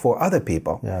impact for other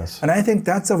people. Yes. And I think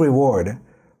that's a reward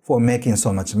for making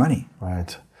so much money.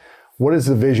 Right. What is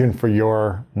the vision for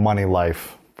your money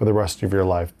life for the rest of your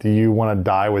life? Do you want to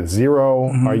die with zero?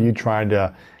 Mm-hmm. Are you trying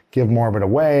to give more of it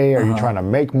away? Are you trying to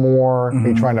make more? Mm-hmm. Are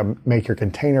you trying to make your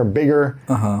container bigger?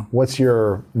 What's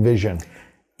your vision?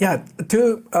 Yeah,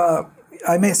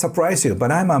 I may surprise you,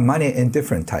 but I'm a money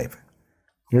indifferent type.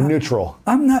 You're neutral.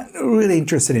 I'm not really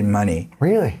interested in money.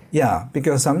 Really? Yeah,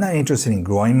 because I'm not interested in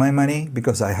growing my money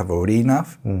because I have already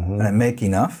enough and I make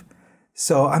enough.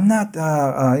 So I'm not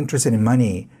interested in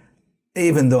money,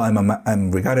 even though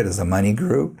I'm regarded as a money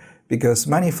guru, because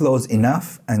money flows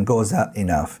enough and goes out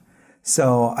enough.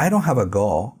 So I don't have a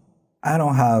goal. I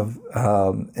don't have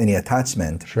any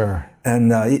attachment. Sure.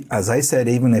 And as I said,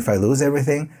 even if I lose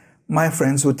everything, my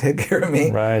friends would take care of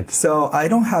me. Right. So I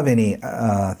don't have any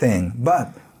thing.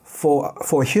 But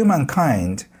for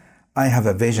humankind, I have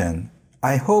a vision.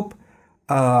 I hope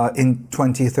in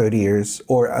 20, 30 years,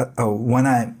 or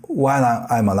while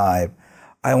I'm alive,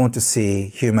 I want to see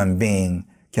human being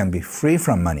can be free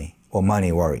from money or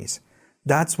money worries.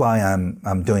 That's why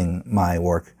I'm doing my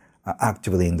work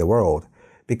actively in the world,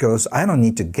 because I don't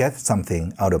need to get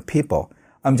something out of people.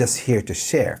 I'm just here to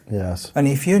share. Yes. And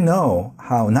if you know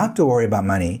how not to worry about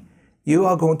money, you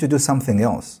are going to do something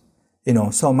else.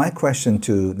 So my question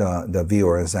to the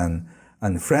viewers and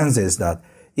friends is that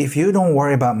if you don't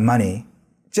worry about money,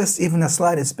 just even the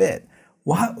slightest bit,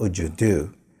 what would you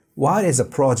do? What is a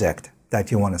project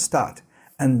that you want to start?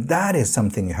 And that is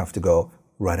something you have to go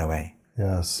right away.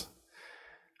 Yes.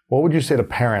 What would you say to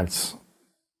parents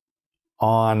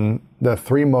on the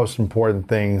 3 most important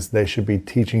things they should be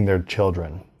teaching their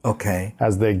children? Okay.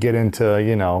 As they get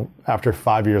into, after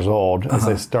 5 years old, as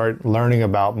they start learning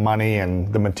about money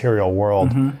and the material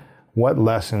world, what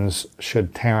lessons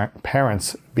should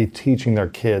parents be teaching their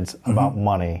kids about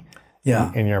money,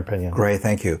 in your opinion? Great,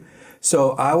 thank you.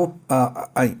 So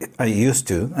I used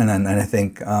to, and I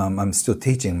think I'm still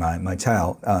teaching my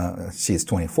child. She's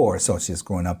 24, so she's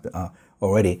grown up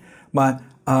already. But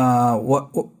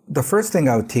the first thing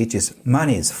I would teach is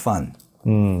money is fun.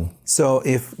 So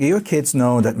if your kids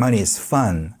know that money is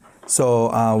fun,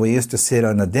 so we used to sit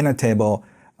on the dinner table,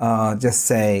 just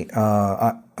say,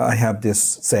 I have this,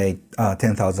 say,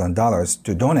 $10,000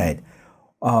 to donate.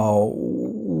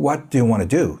 What do you want to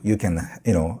do? You can,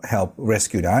 help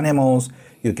rescue the animals.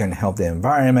 You can help the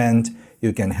environment.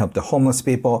 You can help the homeless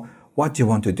people. What do you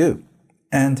want to do?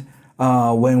 And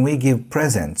when we give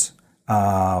presents,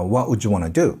 what would you want to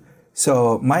do?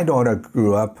 So my daughter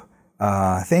grew up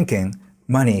thinking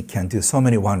money can do so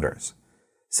many wonders.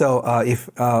 So if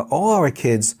all our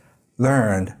kids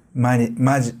learned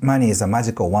money is a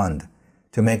magical wand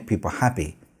to make people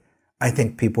happy, I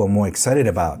think people are more excited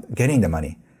about getting the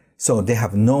money. So they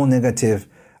have no negative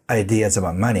ideas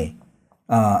about money.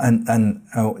 And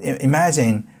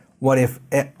imagine what if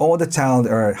all the child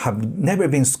have never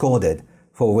been scolded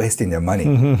for wasting their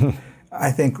money.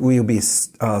 I think we'll be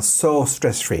so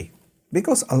stress-free,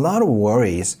 because a lot of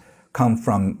worries come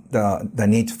from the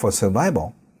need for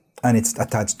survival, and it's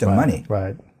attached to money.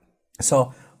 Right.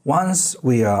 So once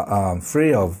we are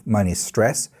free of money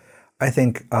stress, I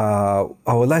think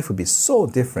our life would be so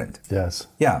different. Yes.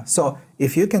 Yeah. So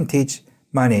if you can teach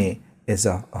money is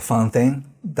a fun thing,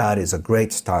 that is a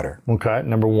great starter. Okay.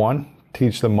 Number one,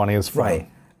 teach them money is fun. Right.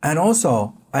 And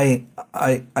also, I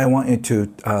want you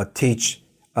to teach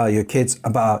your kids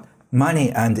about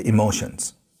money and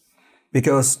emotions,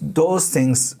 because those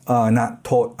things are not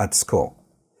taught at school.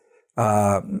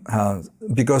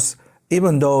 Because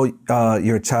even though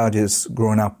your child is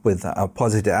grown up with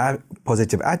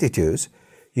positive attitudes,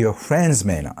 your friends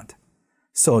may not.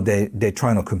 So they're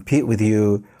trying to compete with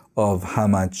you of how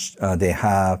much they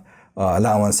have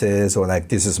allowances, or like,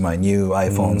 this is my new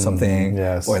iPhone something,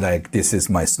 yes. or like, this is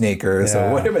my sneakers,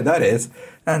 or whatever that is.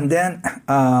 And then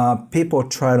people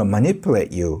try to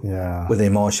manipulate you with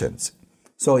emotions.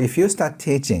 So if you start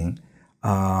teaching,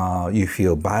 you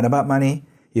feel bad about money,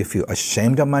 you feel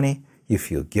ashamed of money, you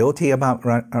feel guilty about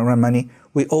around money.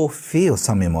 We all feel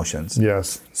some emotions.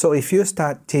 Yes. So if you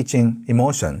start teaching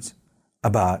emotions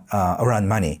about around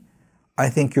money, I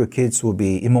think your kids will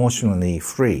be emotionally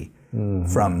free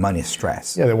from money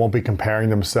stress. Yeah, they won't be comparing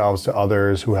themselves to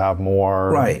others who have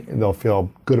more. Right. They'll feel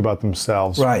good about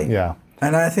themselves. Right. Yeah.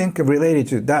 And I think related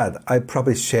to that, I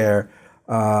probably share.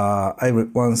 I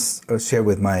once shared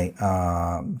with my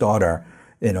daughter.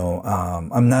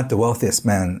 I'm not the wealthiest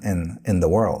man in the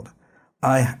world.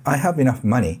 I have enough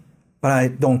money, but I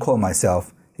don't call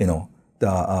myself,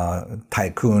 the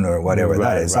tycoon or whatever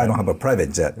that is. Right. I don't have a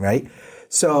private jet, right?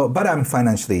 So, but I'm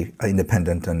financially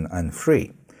independent and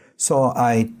free. So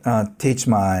I teach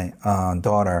my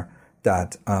daughter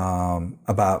that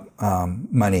about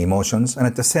money emotions, and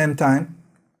at the same time,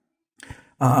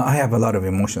 I have a lot of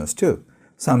emotions too.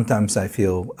 Sometimes I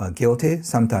feel guilty.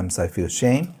 Sometimes I feel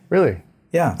shame. Really?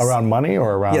 Yeah. Around money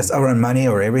or around? Yes, around money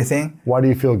or everything. Why do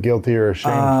you feel guilty or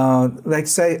ashamed? Like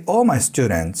say, all my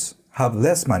students have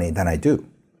less money than I do.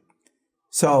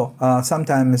 So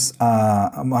sometimes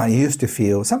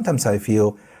sometimes I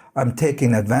feel I'm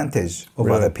taking advantage of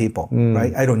other people,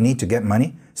 right? I don't need to get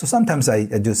money. So sometimes I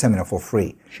do seminar for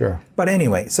free. Sure. But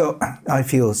anyway, so I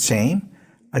feel shame,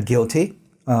 guilt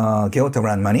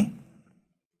around money.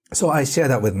 So I share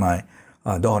that with my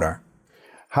daughter.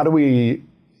 How do we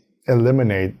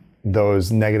eliminate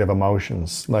those negative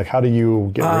emotions? Like, how do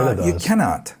you get rid of those? You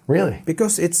cannot. Really?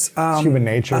 Because it's human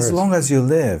nature. As long as you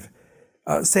live.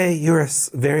 Say you're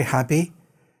very happy,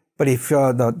 but if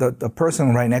the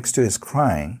person right next to you is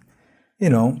crying,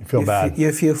 you feel bad.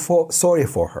 You feel sorry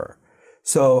for her.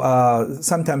 So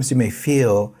sometimes you may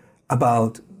feel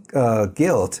about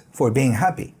guilt for being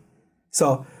happy.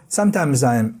 So sometimes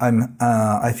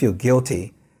I feel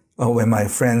guilty when my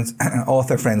friends,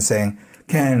 author friends, saying,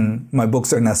 "Ken, my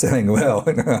books are not selling well."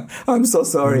 I'm so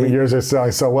sorry. Yours are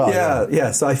selling so well.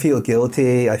 Yeah. So I feel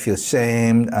guilty. I feel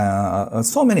shamed.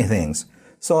 So many things.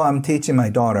 So I'm teaching my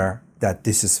daughter that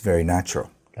this is very natural.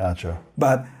 Gotcha.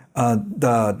 But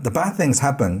the bad things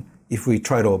happen if we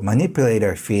try to manipulate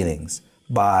our feelings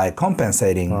by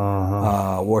compensating,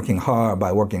 working hard,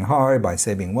 by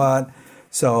saving what.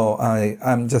 So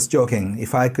I'm just joking.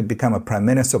 If I could become a prime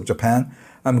minister of Japan,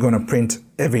 I'm going to print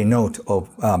every note of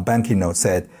banking note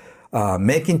said,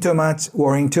 making too much,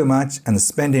 worrying too much, and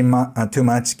spending too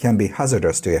much can be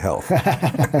hazardous to your health.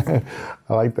 I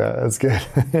like that. That's good.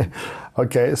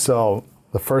 Okay, so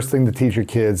the first thing to teach your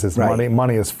kids is money.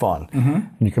 Money is fun.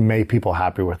 Mm-hmm. You can make people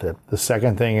happy with it. The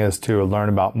second thing is to learn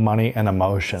about money and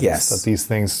emotions. Yes. That these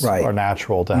things are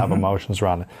natural to have emotions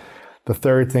around it. The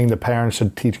third thing the parents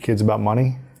should teach kids about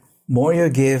money? More you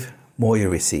give, more you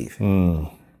receive.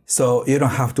 So you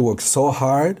don't have to work so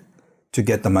hard to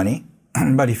get the money.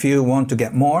 But if you want to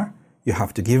get more, you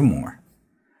have to give more.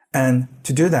 And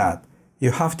to do that,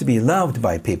 you have to be loved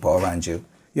by people around you.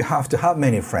 You have to have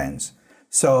many friends.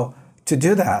 So to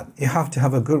do that, you have to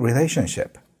have a good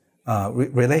relationships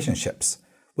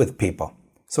with people.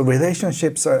 So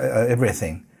relationships are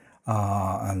everything.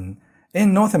 And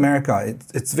in North America,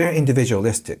 it's very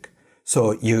individualistic.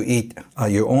 So you eat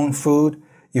your own food,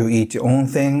 you eat your own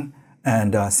thing,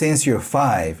 and since you're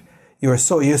 5, you're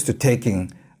so used to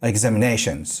taking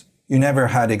examinations. You never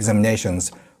had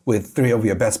examinations with 3 of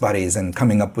your best buddies and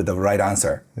coming up with the right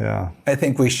answer. Yeah. I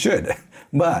think we should.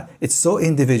 But it's so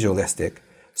individualistic.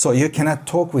 So you cannot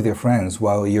talk with your friends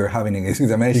while you're having an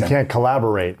examination. You can't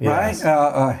collaborate. Yes.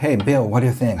 Right? Hey, Bill, what do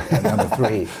you think? Number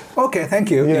 3. Okay, thank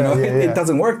you. It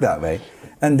doesn't work that way.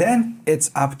 And then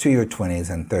it's up to your 20s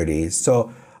and 30s.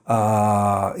 So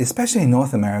especially in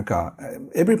North America,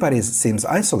 everybody seems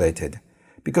isolated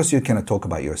because you cannot talk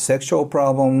about your sexual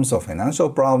problems or financial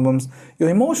problems, your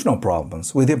emotional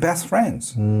problems with your best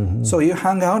friends. So you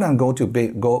hang out and go to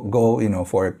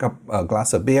for a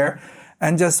glass of beer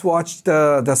and just watch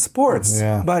the sports.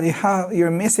 Yeah. But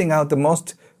you're missing out the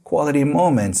most quality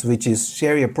moments, which is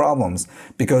share your problems,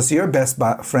 because your best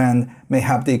friend may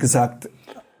have the exact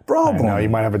problem. I know, you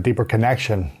might have a deeper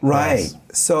connection. Right. Yes.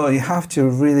 So you have to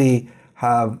really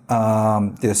have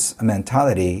this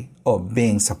mentality of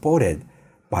being supported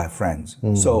by friends.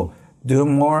 So do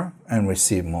more and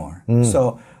receive more.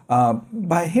 So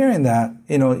by hearing that,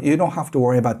 you don't have to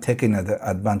worry about taking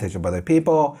advantage of other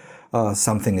people.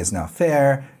 Something is not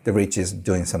fair. The rich is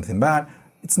doing something bad.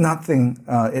 It's nothing.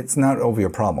 It's not over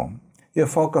your problem. You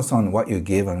focus on what you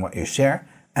give and what you share,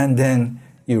 and then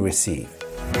you receive.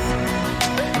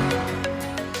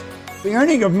 The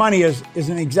earning of money is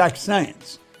an exact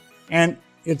science, and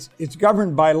it's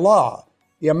governed by law.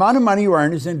 The amount of money you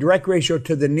earn is in direct ratio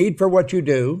to the need for what you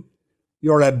do,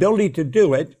 your ability to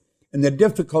do it, and the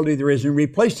difficulty there is in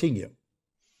replacing you.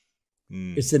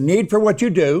 It's the need for what you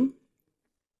do,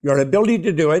 your ability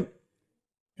to do it,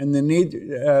 and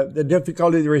the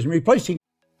difficulty there is in replacing you.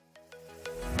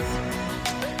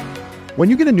 When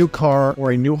you get a new car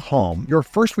or a new home, your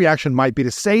first reaction might be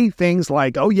to say things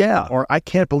like, oh yeah, or I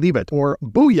can't believe it, or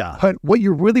booyah. But what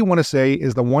you really want to say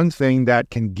is the one thing that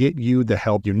can get you the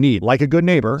help you need. Like a good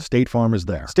neighbor, State Farm is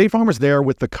there. State Farm is there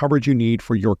with the coverage you need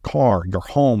for your car, your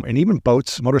home, and even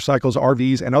boats, motorcycles,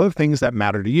 RVs, and other things that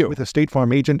matter to you. With a State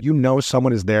Farm agent, you know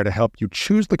someone is there to help you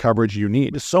choose the coverage you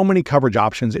need. With so many coverage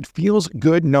options, it feels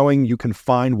good knowing you can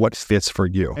find what fits for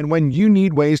you. And when you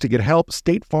need ways to get help,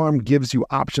 State Farm gives you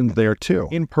options there too.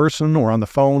 In person or on the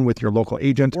phone with your local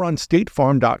agent or on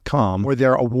statefarm.com, where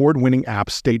their award-winning app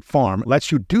State Farm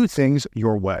lets you do things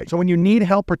your way. So when you need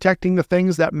help protecting the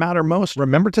things that matter most,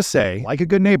 remember to say, like a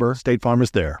good neighbor, State Farm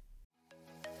is there.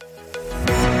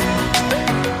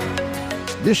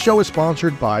 This show is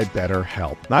sponsored by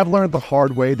BetterHelp. And I've learned the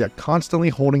hard way that constantly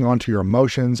holding on to your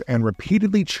emotions and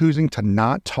repeatedly choosing to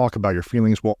not talk about your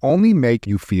feelings will only make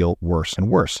you feel worse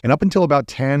and worse. And up until about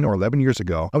 10 or 11 years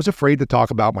ago, I was afraid to talk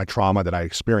about my trauma that I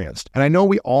experienced. And I know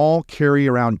we all carry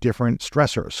around different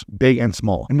stressors, big and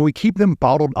small. And when we keep them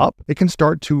bottled up, it can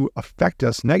start to affect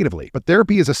us negatively. But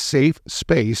therapy is a safe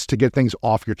space to get things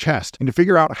off your chest and to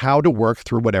figure out how to work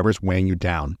through whatever's weighing you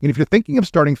down. And if you're thinking of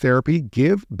starting therapy,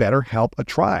 give BetterHelp a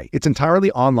try. It's entirely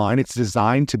online. It's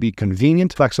designed to be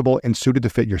convenient, flexible, and suited to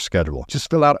fit your schedule. Just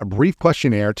fill out a brief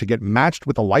questionnaire to get matched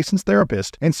with a licensed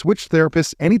therapist and switch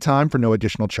therapists anytime for no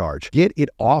additional charge. Get it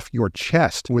off your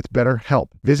chest with BetterHelp.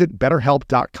 Visit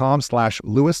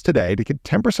betterhelp.com/Lewis today to get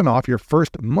 10% off your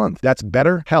first month. That's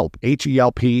BetterHelp,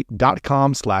 HELP.com/LEWIS.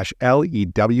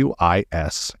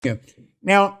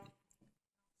 Now,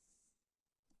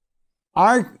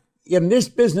 in this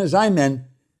business I'm in,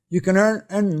 you can earn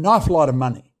an awful lot of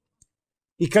money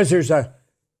because there's a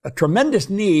tremendous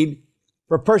need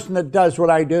for a person that does what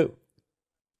I do.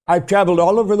 I've traveled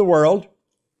all over the world,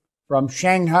 from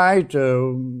Shanghai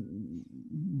to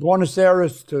Buenos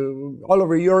Aires to all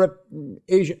over Europe,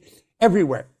 Asia,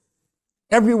 everywhere.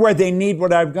 Everywhere they need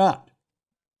what I've got.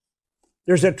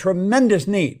 There's a tremendous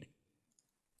need.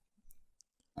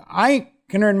 I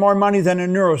can earn more money than a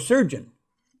neurosurgeon.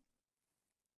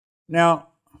 Now,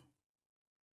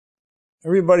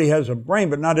 everybody has a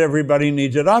brain, but not everybody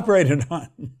needs it operated on.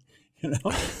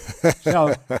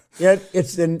 So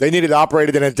they need it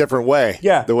operated in a different way.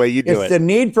 Yeah, the way you do it. It's the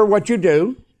need for what you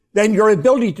do, then your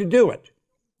ability to do it.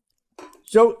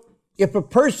 So if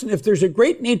there's a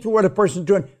great need for what a person's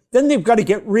doing, then they've got to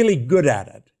get really good at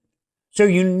it. So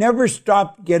you never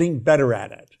stop getting better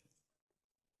at it.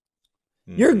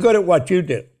 You're good at what you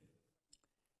do.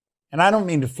 And I don't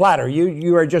mean to flatter you.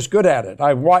 You are just good at it.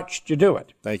 I've watched you do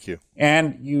it. Thank you.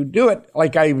 And you do it,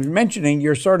 like I was mentioning,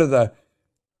 you're sort of the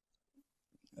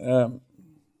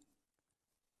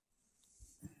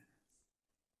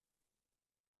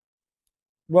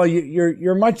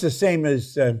you're much the same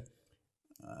as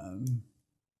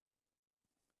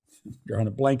drawing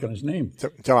a blank on his name.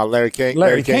 Talking about Larry King?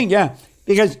 Larry King, yeah.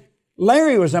 Because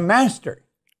Larry was a master.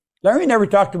 Larry never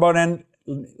talked about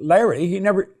Larry.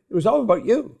 It was all about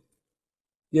you.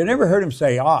 You never heard him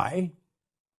say I.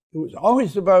 It was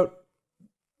always about,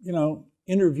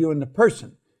 interviewing the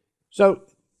person. So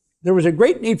there was a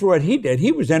great need for what he did.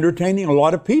 He was entertaining a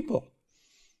lot of people.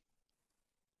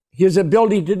 His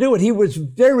ability to do it, he was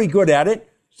very good at it,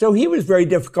 so he was very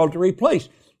difficult to replace.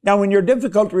 Now, when you're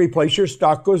difficult to replace, your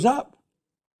stock goes up.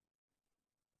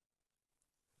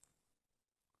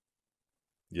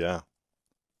 Yeah.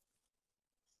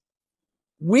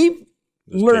 We've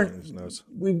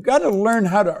got to learn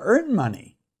how to earn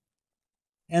money.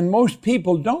 And most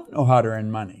people don't know how to earn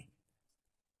money.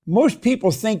 Most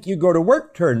people think you go to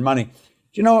work to earn money.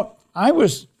 You know, I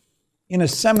was in a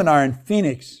seminar in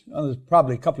Phoenix, well, it was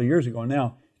probably a couple of years ago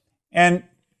now, and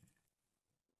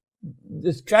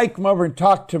this guy came over and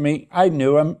talked to me. I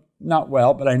knew him, not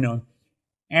well, but I knew him.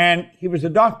 And he was a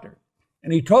doctor.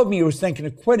 And he told me he was thinking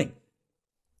of quitting.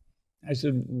 I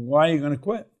said, why are you going to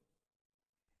quit?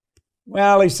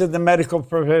 Well, he said, the medical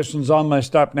profession's all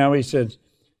messed up now. He said,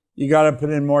 you got to put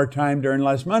in more time to earn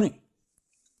less money.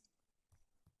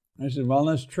 I said, well,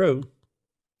 that's true.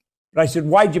 But I said,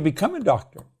 why'd you become a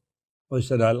doctor? Well, he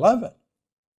said, I love it.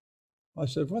 Well, I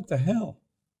said, what the hell?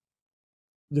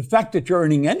 The fact that you're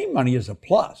earning any money is a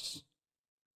plus.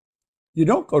 You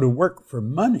don't go to work for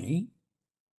money.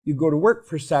 You go to work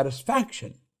for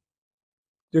satisfaction.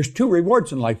 There's two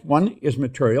rewards in life. One is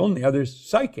material and the other is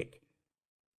psychic.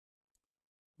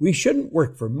 We shouldn't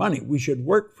work for money. We should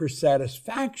work for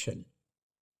satisfaction.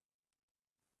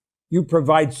 You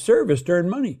provide service to earn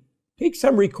money. Take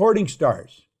some recording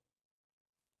stars.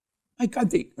 My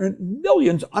God, they earn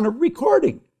millions on a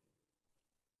recording.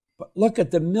 But look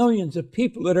at the millions of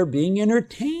people that are being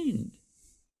entertained.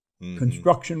 Mm-hmm.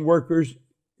 Construction workers,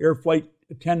 air flight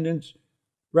attendants,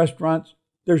 restaurants.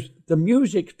 The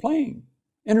music's playing,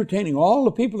 entertaining all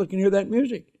the people that can hear that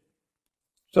music.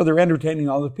 So they're entertaining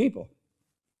all the people.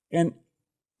 And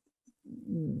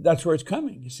that's where it's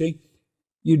coming, you see.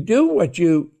 You do what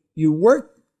you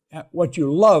work at what you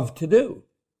love to do,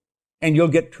 and you'll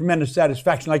get tremendous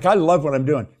satisfaction. Like, I love what I'm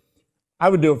doing. I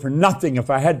would do it for nothing if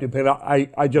I had to, but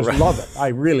I just love it. I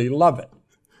really love it.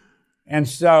 And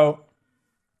so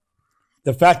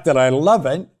the fact that I love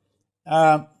it,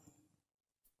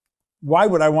 why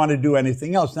would I want to do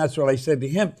anything else? And that's what I said to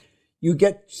him. You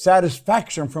get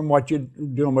satisfaction from what you're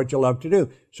doing, what you love to do.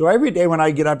 So every day when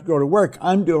I get up to go to work,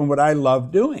 I'm doing what I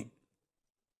love doing.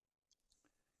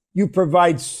 You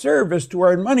provide service to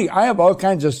earn money. I have all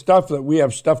kinds of stuff that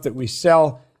we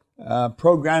sell,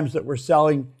 programs that we're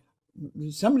selling.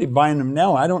 Somebody buying them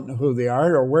now. I don't know who they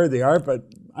are or where they are,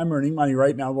 but I'm earning money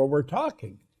right now while we're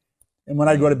talking. And when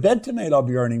I go to bed tonight, I'll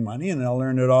be earning money, and I'll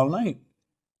earn it all night.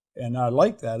 And I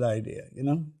like that idea,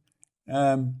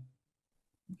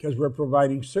 because we're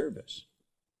providing service.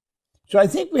 So I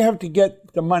think we have to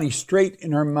get the money straight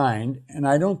in our mind, and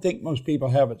I don't think most people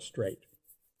have it straight.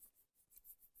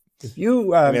 If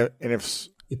you,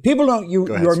 if people don't, you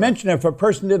were mentioning if a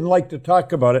person didn't like to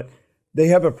talk about it, they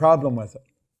have a problem with it.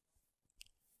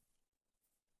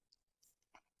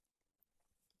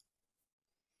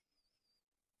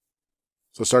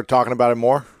 So start talking about it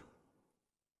more?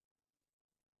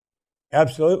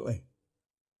 Absolutely.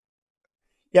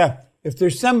 Yeah. If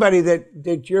there's somebody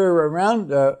that you're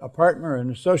around, a partner,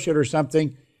 an associate or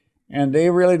something, and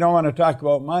they really don't want to talk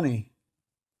about money,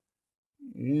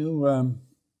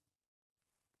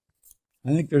 I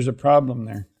think there's a problem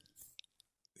there.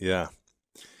 Yeah.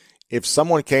 If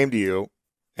someone came to you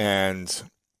and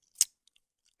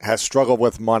has struggled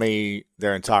with money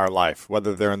their entire life,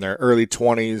 whether they're in their early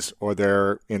 20s or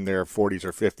they're in their 40s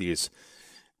or 50s,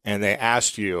 and they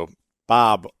asked you,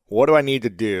 Bob, what do I need to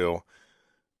do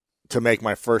to make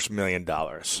my first $1 million?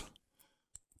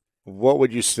 What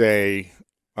would you say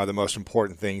are the most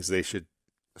important things they should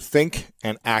think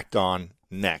and act on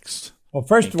next? Well,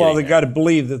 first of all, they got to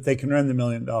believe that they can earn the $1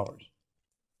 million.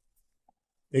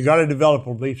 They got to develop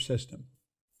a belief system.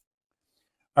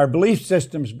 Our belief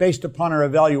system is based upon our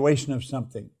evaluation of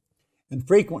something. And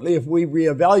frequently, if we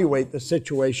reevaluate the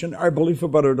situation, our belief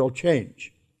about it will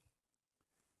change.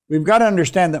 We've got to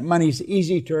understand that money is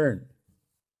easy to earn.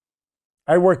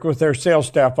 I work with their sales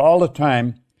staff all the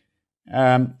time,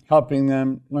 helping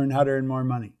them learn how to earn more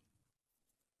money.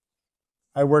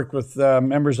 I work with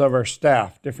members of our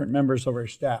staff, different members of our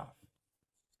staff,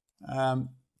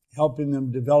 helping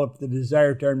them develop the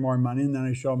desire to earn more money, and then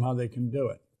I show them how they can do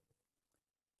it.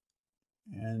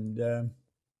 And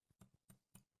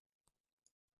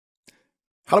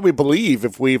how do we believe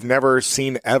if we've never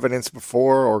seen evidence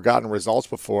before or gotten results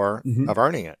before of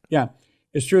earning it? Yeah,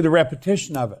 it's through the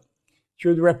repetition of it.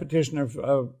 Through the repetition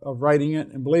of writing it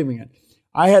and believing it.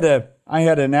 I had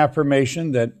an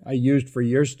affirmation that I used for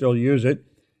years, still use it.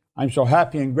 I'm so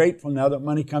happy and grateful now that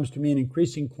money comes to me in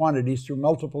increasing quantities through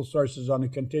multiple sources on a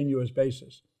continuous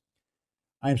basis.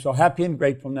 I am so happy and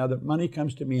grateful now that money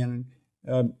comes to me in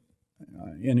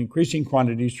increasing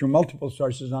quantities through multiple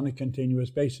sources on a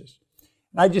continuous basis.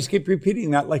 And I just keep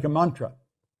repeating that like a mantra.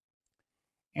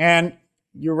 And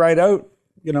you write out,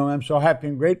 I'm so happy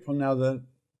and grateful now that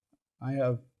I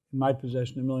have in my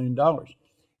possession $1 million.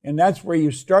 And that's where you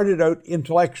started out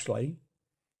intellectually,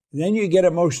 then you get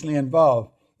emotionally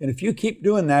involved. And if you keep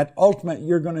doing that, ultimately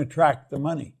you're going to attract the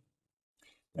money.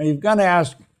 Now you've got to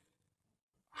ask,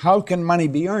 how can money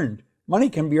be earned? Money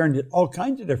can be earned in all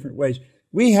kinds of different ways.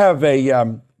 We have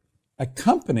a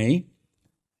company,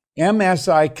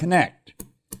 MSI Connect.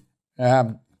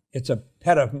 It's a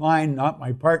pet of mine, not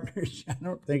my partner's. I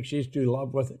don't think she's too in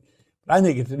love with it. But I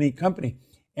think it's a neat company.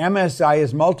 MSI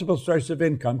is multiple sources of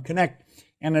income, Connect.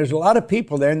 And there's a lot of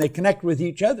people there, and they connect with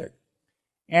each other.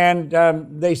 And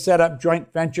they set up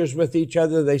joint ventures with each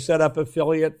other. They set up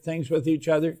affiliate things with each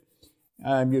other.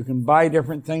 You can buy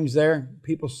different things there.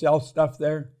 People sell stuff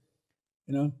there.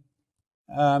 You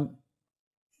know,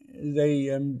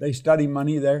 they study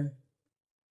money there.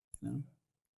 You know.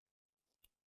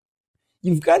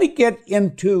 You've got to get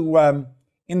into an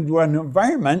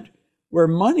environment where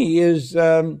money is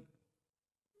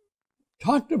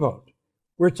talked about,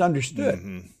 where it's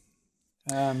understood.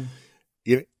 Mm-hmm.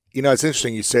 You know, it's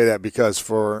interesting you say that, because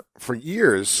for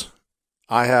years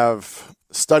I have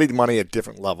studied money at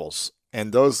different levels,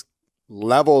 and those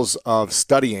levels of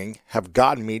studying have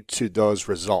gotten me to those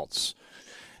results.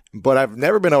 But I've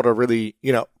never been able to really,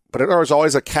 but there's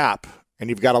always a cap, and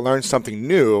you've got to learn something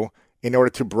new in order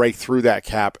to break through that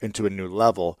cap into a new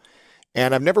level.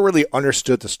 And I've never really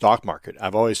understood the stock market.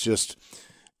 I've always just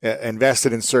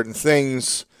invested in certain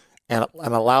things and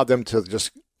allowed them to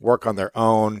just work on their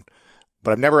own.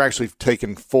 But I've never actually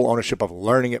taken full ownership of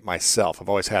learning it myself. I've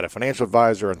always had a financial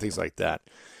advisor and things like that.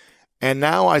 And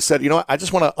now I said, I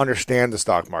just want to understand the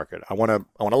stock market. I want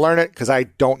to learn it, because I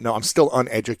don't know. I'm still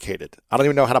uneducated. I don't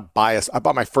even know how to buy I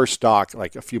bought my first stock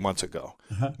like a few months ago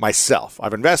myself.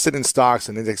 I've invested in stocks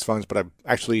and index funds, but I've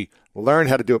actually learned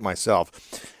how to do it myself.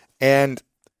 And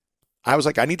I was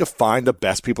like, I need to find the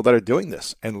best people that are doing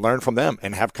this and learn from them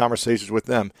and have conversations with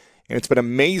them. And it's been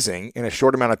amazing in a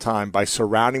short amount of time, by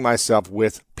surrounding myself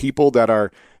with people that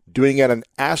are doing it at an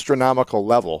astronomical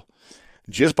level,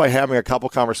 just by having a couple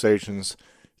conversations,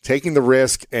 taking the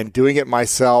risk and doing it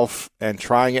myself and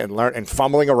trying it and learn and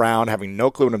fumbling around, having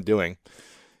no clue what I'm doing.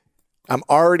 I'm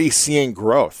already seeing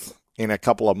growth in a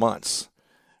couple of months.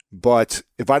 But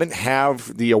if I didn't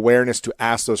have the awareness to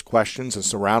ask those questions and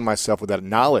surround myself with that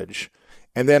knowledge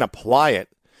and then apply it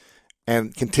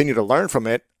and continue to learn from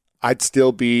it, I'd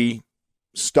still be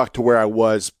stuck to where I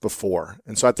was before.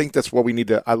 And so I think that's what we need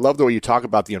to, I love the way you talk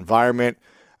about the environment,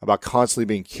 about constantly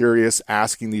being curious,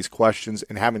 asking these questions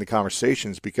and having the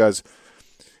conversations, because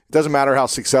it doesn't matter how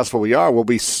successful we are, we'll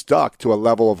be stuck to a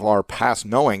level of our past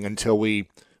knowing until we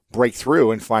break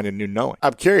through and find a new knowing.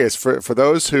 I'm curious, for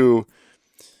those who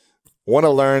want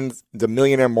to learn the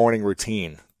Millionaire Morning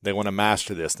Routine, they want to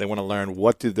master this, they want to learn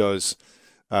what do those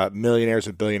millionaires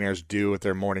and billionaires do with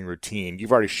their morning routine.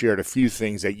 You've already shared a few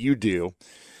things that you do.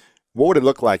 What would it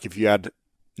look like if you had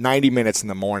 90 minutes in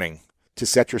the morning to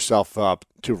set yourself up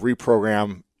to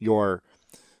reprogram your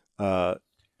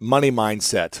money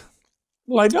mindset?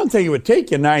 Well, I don't think it would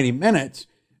take you 90 minutes.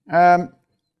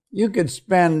 You could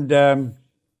spend, 9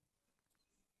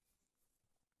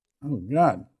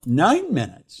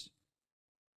 minutes.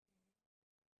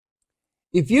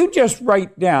 If you just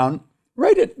write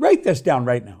this down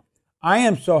right now. I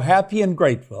am so happy and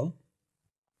grateful.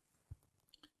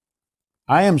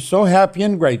 I am so happy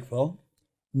and grateful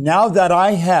now that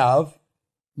I have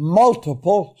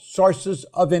multiple sources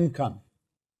of income.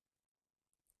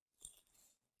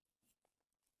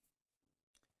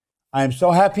 I am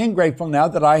so happy and grateful now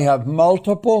that I have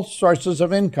multiple sources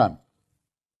of income.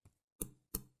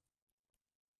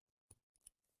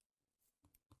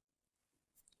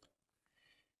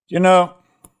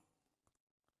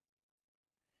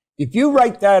 If you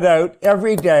write that out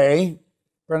every day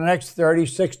for the next 30,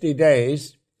 60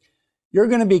 days, you're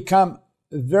going to become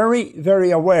very,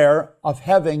 very aware of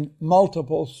having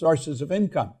multiple sources of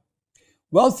income.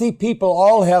 Wealthy people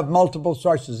all have multiple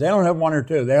sources. They don't have one or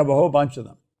two. They have a whole bunch of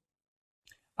them.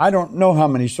 I don't know how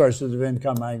many sources of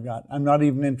income I've got. I'm not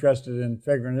even interested in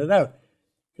figuring it out,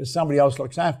 because somebody else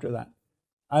looks after that.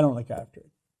 I don't look after it.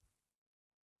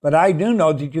 But I do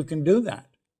know that you can do that.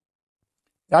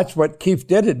 That's what Keith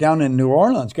did it down in New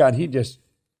Orleans. God, his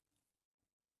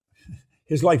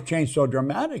life changed so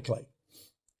dramatically.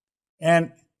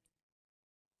 And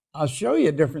I'll show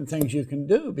you different things you can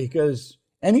do, because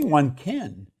anyone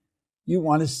can. You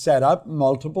want to set up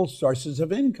multiple sources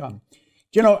of income.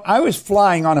 I was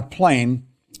flying on a plane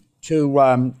to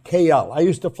KL. I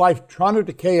used to fly from Toronto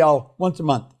to KL once a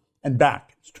month and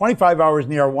back. It's 25 hours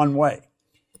in the air one way.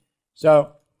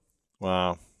 So,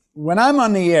 wow. When I'm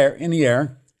in the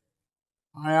air,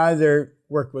 I either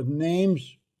work with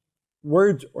names,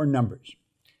 words, or numbers.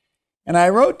 And I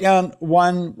wrote down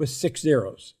one with 6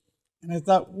 zeros. And I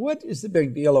thought, what is the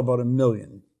big deal about $1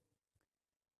 million?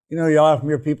 You know, you often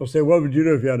hear people say, what would you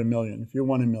do if you had $1 million, if you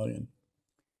won $1 million?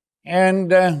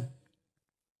 And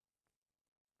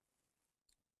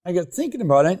I got thinking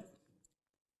about it,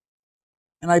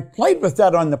 and I played with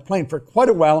that on the plane for quite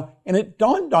a while, and it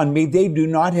dawned on me they do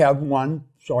not have one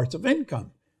source of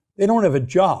income. They don't have a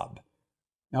job.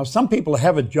 Now, some people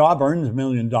have a job, earns $1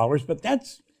 million, but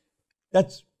that's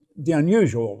the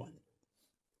unusual one.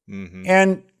 Mm-hmm.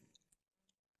 And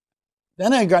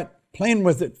then I got playing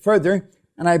with it further,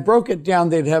 and I broke it down.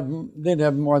 They'd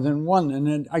have more than one, and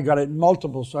then I got it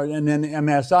multiple, and then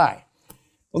MSI.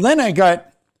 Well, then I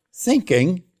got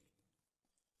thinking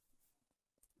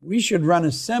we should run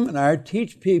a seminar,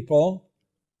 teach people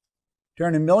to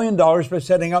earn $1 million by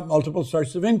setting up multiple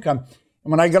sources of income.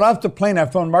 And when I got off the plane, I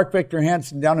phoned Mark Victor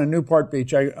Hansen down in Newport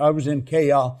Beach. I was in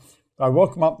KL. I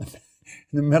woke him up in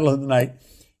the middle of the night,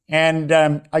 and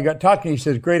I got talking. He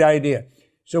says, great idea.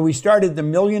 So we started the $1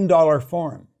 Million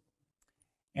Forum.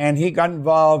 And he got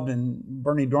involved in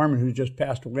Bernie Dorman, who just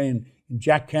passed away, and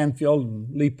Jack Canfield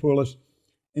and Lee Poulos.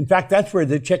 In fact, that's where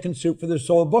the Chicken Soup for the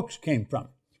Soul books came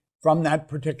from that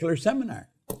particular seminar.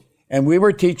 And we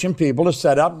were teaching people to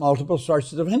set up multiple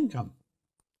sources of income.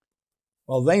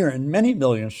 Well, they earned many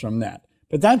millions from that.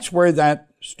 But that's where that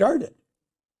started.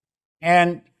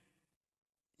 And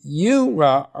you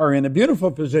are in a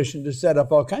beautiful position to set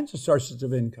up all kinds of sources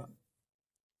of income.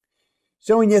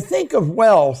 So when you think of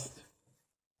wealth,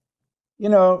 you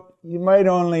know, you might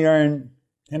only earn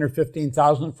 10 or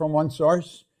 15,000 from one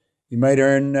source. You might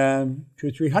earn 200,000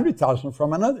 or 300,000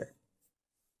 from another.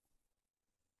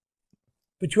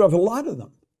 But you have a lot of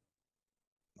them.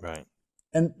 Right.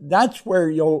 And that's where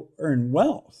you'll earn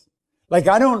wealth. Like,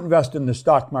 I don't invest in the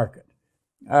stock market.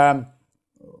 My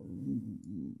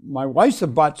wife has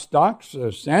bought stocks.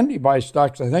 Sandy buys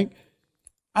stocks, I think.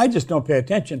 I just don't pay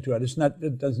attention to it.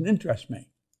 It doesn't interest me.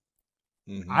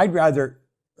 Mm-hmm. I'd rather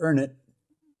earn it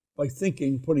by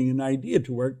putting an idea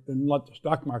to work than let the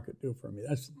stock market do for me.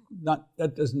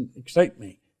 That doesn't excite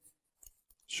me.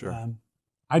 Sure.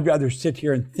 I'd rather sit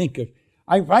here and think of.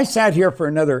 If I sat here for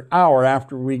another hour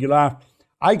after we get off,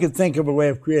 I could think of a way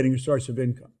of creating a source of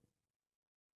income.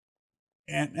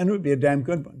 And it would be a damn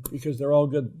good one because they're all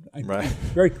good. Right.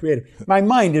 Very creative. My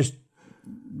mind is,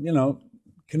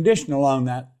 conditioned along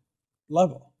that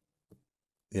level.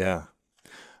 Yeah.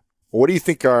 What do you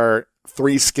think are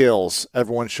 3 skills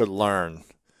everyone should learn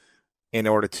in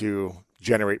order to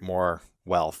generate more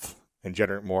wealth and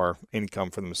generate more income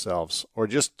for themselves, or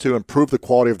just to improve the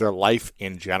quality of their life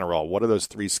in general? What are those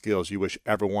 3 skills you wish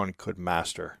everyone could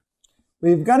master?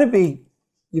 Well, you've got to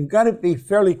be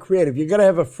fairly creative. You've got to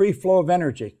have a free flow of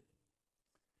energy.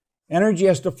 Energy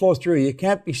has to flow through. You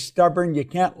can't be stubborn. You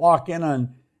can't lock in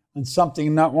on something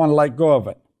and not want to let go of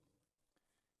it.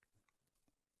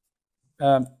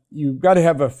 You've got to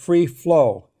have a free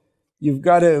flow. You've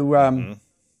got to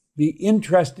be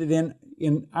interested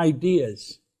in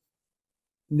ideas,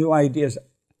 new ideas.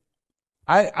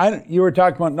 You were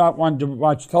talking about not wanting to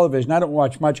watch television. I don't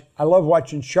watch much. I love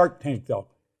watching Shark Tank, though.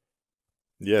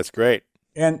 Yeah, it's great.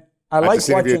 And I like just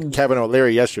interviewed Kevin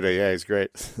O'Leary yesterday. Yeah, he's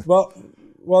great. Well,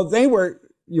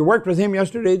 you worked with him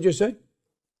yesterday, did you say?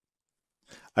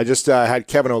 I just had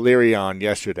Kevin O'Leary on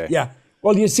yesterday. Yeah.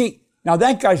 Well, you see, now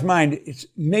that guy's mind, it's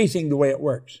amazing the way it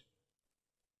works.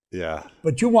 Yeah.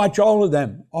 But you watch all of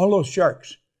them, all those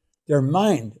sharks, their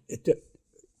mind, it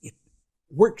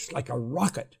works like a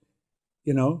rocket,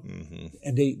 Mm-hmm.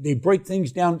 And they break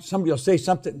things down. Somebody will say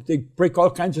something, they break all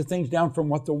kinds of things down from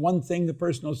what the one thing the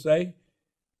person will say.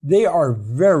 They are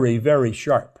very, very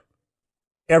sharp,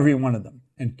 every one of them.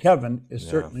 And Kevin is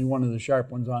certainly one of the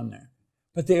sharp ones on there.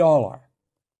 But they all are.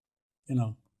 I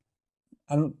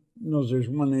don't know if there's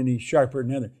one any sharper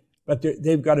than the other. But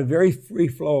they've got a very free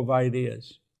flow of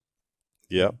ideas.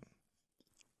 Yep.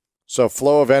 So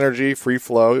flow of energy, free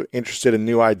flow, interested in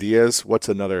new ideas. What's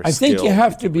another skill? I think you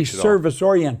have to be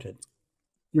service-oriented.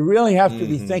 You really have to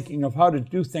be thinking of how to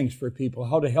do things for people,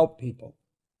 how to help people.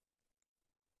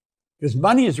 Because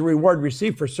money is a reward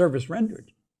received for service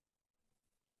rendered.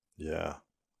 Yeah.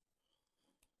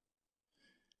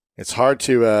 It's hard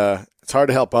to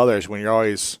help others when you're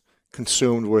always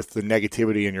consumed with the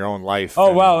negativity in your own life.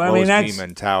 Oh, well, I mean, that's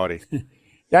mentality.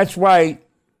 That's why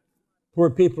poor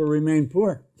people remain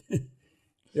poor.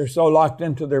 They're so locked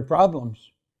into their problems.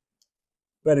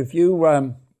 But if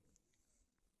you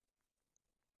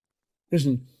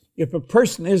listen, if a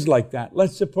person is like that,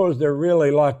 let's suppose they're really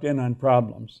locked in on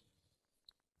problems,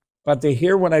 but they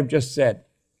hear what I've just said,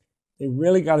 they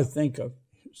really got to think of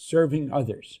serving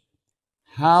others.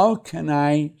 How can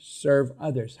I serve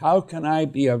others? How can I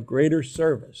be of greater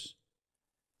service?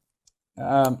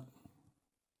 You're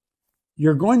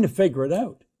going to figure it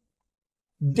out.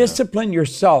 Discipline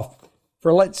yourself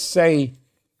for, let's say,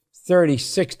 30,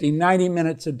 60, 90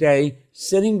 minutes a day,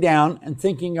 sitting down and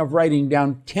thinking of writing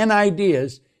down 10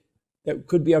 ideas that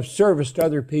could be of service to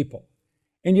other people.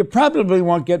 And you probably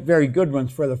won't get very good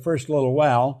ones for the first little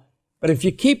while, but if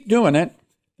you keep doing it,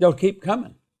 they'll keep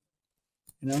coming.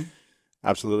 You know?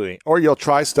 Absolutely. Or you'll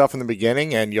try stuff in the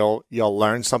beginning and you'll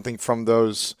learn something from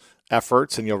those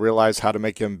efforts and you'll realize how to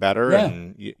make them better. Yeah.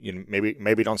 And you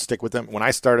maybe don't stick with them. When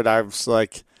I started, I was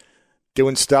like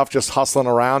doing stuff, just hustling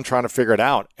around, trying to figure it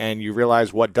out. And you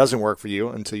realize what doesn't work for you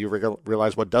until you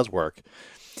realize what does work.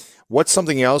 What's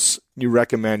something else you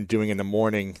recommend doing in the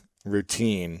morning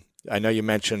routine? I know you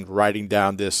mentioned writing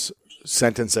down this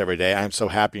sentence every day. I'm so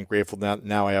happy and grateful that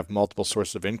now I have multiple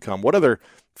sources of income. What other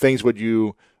things would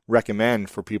you recommend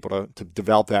for people to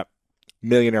develop that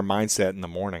millionaire mindset in the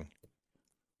morning?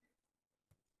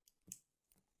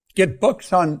 Get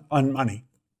books on money.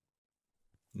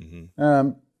 Mm-hmm.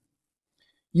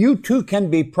 You Too Can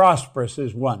Be Prosperous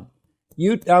is one.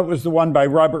 That was the one by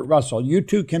Robert Russell. You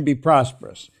Too Can Be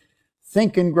Prosperous.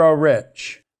 Think and Grow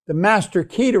Rich. The Master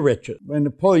Key to Riches by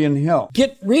Napoleon Hill.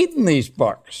 Get reading these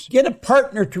books. Get a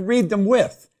partner to read them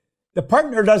with. The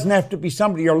partner doesn't have to be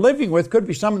somebody you're living with. Could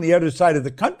be someone on the other side of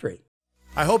the country.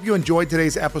 I hope you enjoyed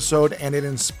today's episode and it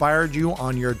inspired you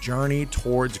on your journey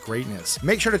towards greatness.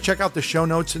 Make sure to check out the show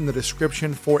notes in the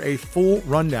description for a full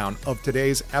rundown of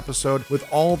today's episode with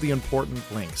all the important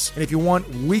links. And if you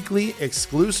want weekly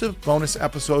exclusive bonus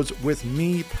episodes with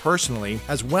me personally,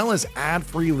 as well as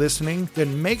ad-free listening,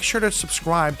 then make sure to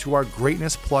subscribe to our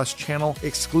Greatness Plus channel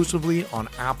exclusively on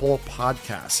Apple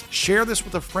Podcasts. Share this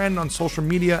with a friend on social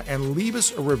media and leave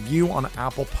us a review on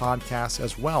Apple Podcasts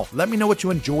as well. Let me know what you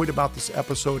enjoyed about this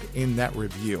episode in that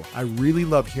review. I really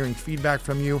love hearing feedback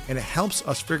from you, and it helps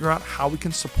us figure out how we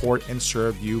can support and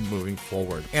serve you moving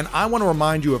forward. And I want to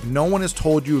remind you, if no one has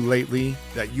told you lately,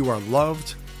 that you are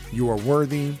loved, you are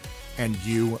worthy, and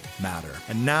you matter.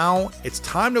 And now it's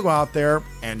time to go out there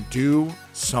and do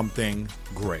something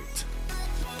great.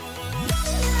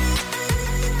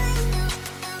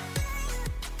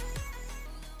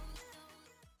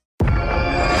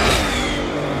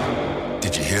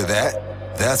 Did you hear that?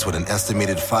 That's what an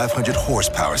estimated 500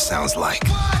 horsepower sounds like.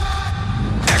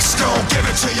 Next, gon' give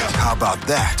it to you. How about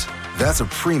that? That's a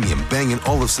premium Bang &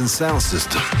 Olufsen sound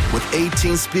system with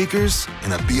 18 speakers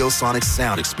and a Biosonic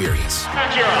sound experience.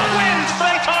 Acura wins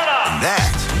Daytona. And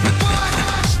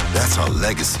that's our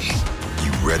legacy.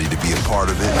 You ready to be a part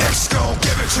of it? Next, gon'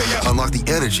 give it to you. Unlock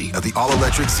the energy of the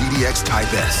all-electric ZDX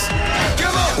Type S.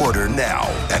 Order now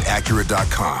at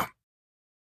Acura.com.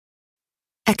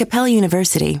 At Capella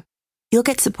University, you'll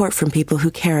get support from people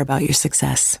who care about your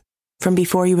success. From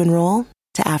before you enroll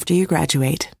to after you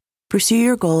graduate, pursue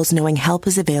your goals knowing help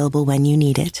is available when you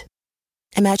need it.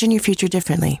 Imagine your future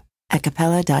differently at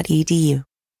capella.edu.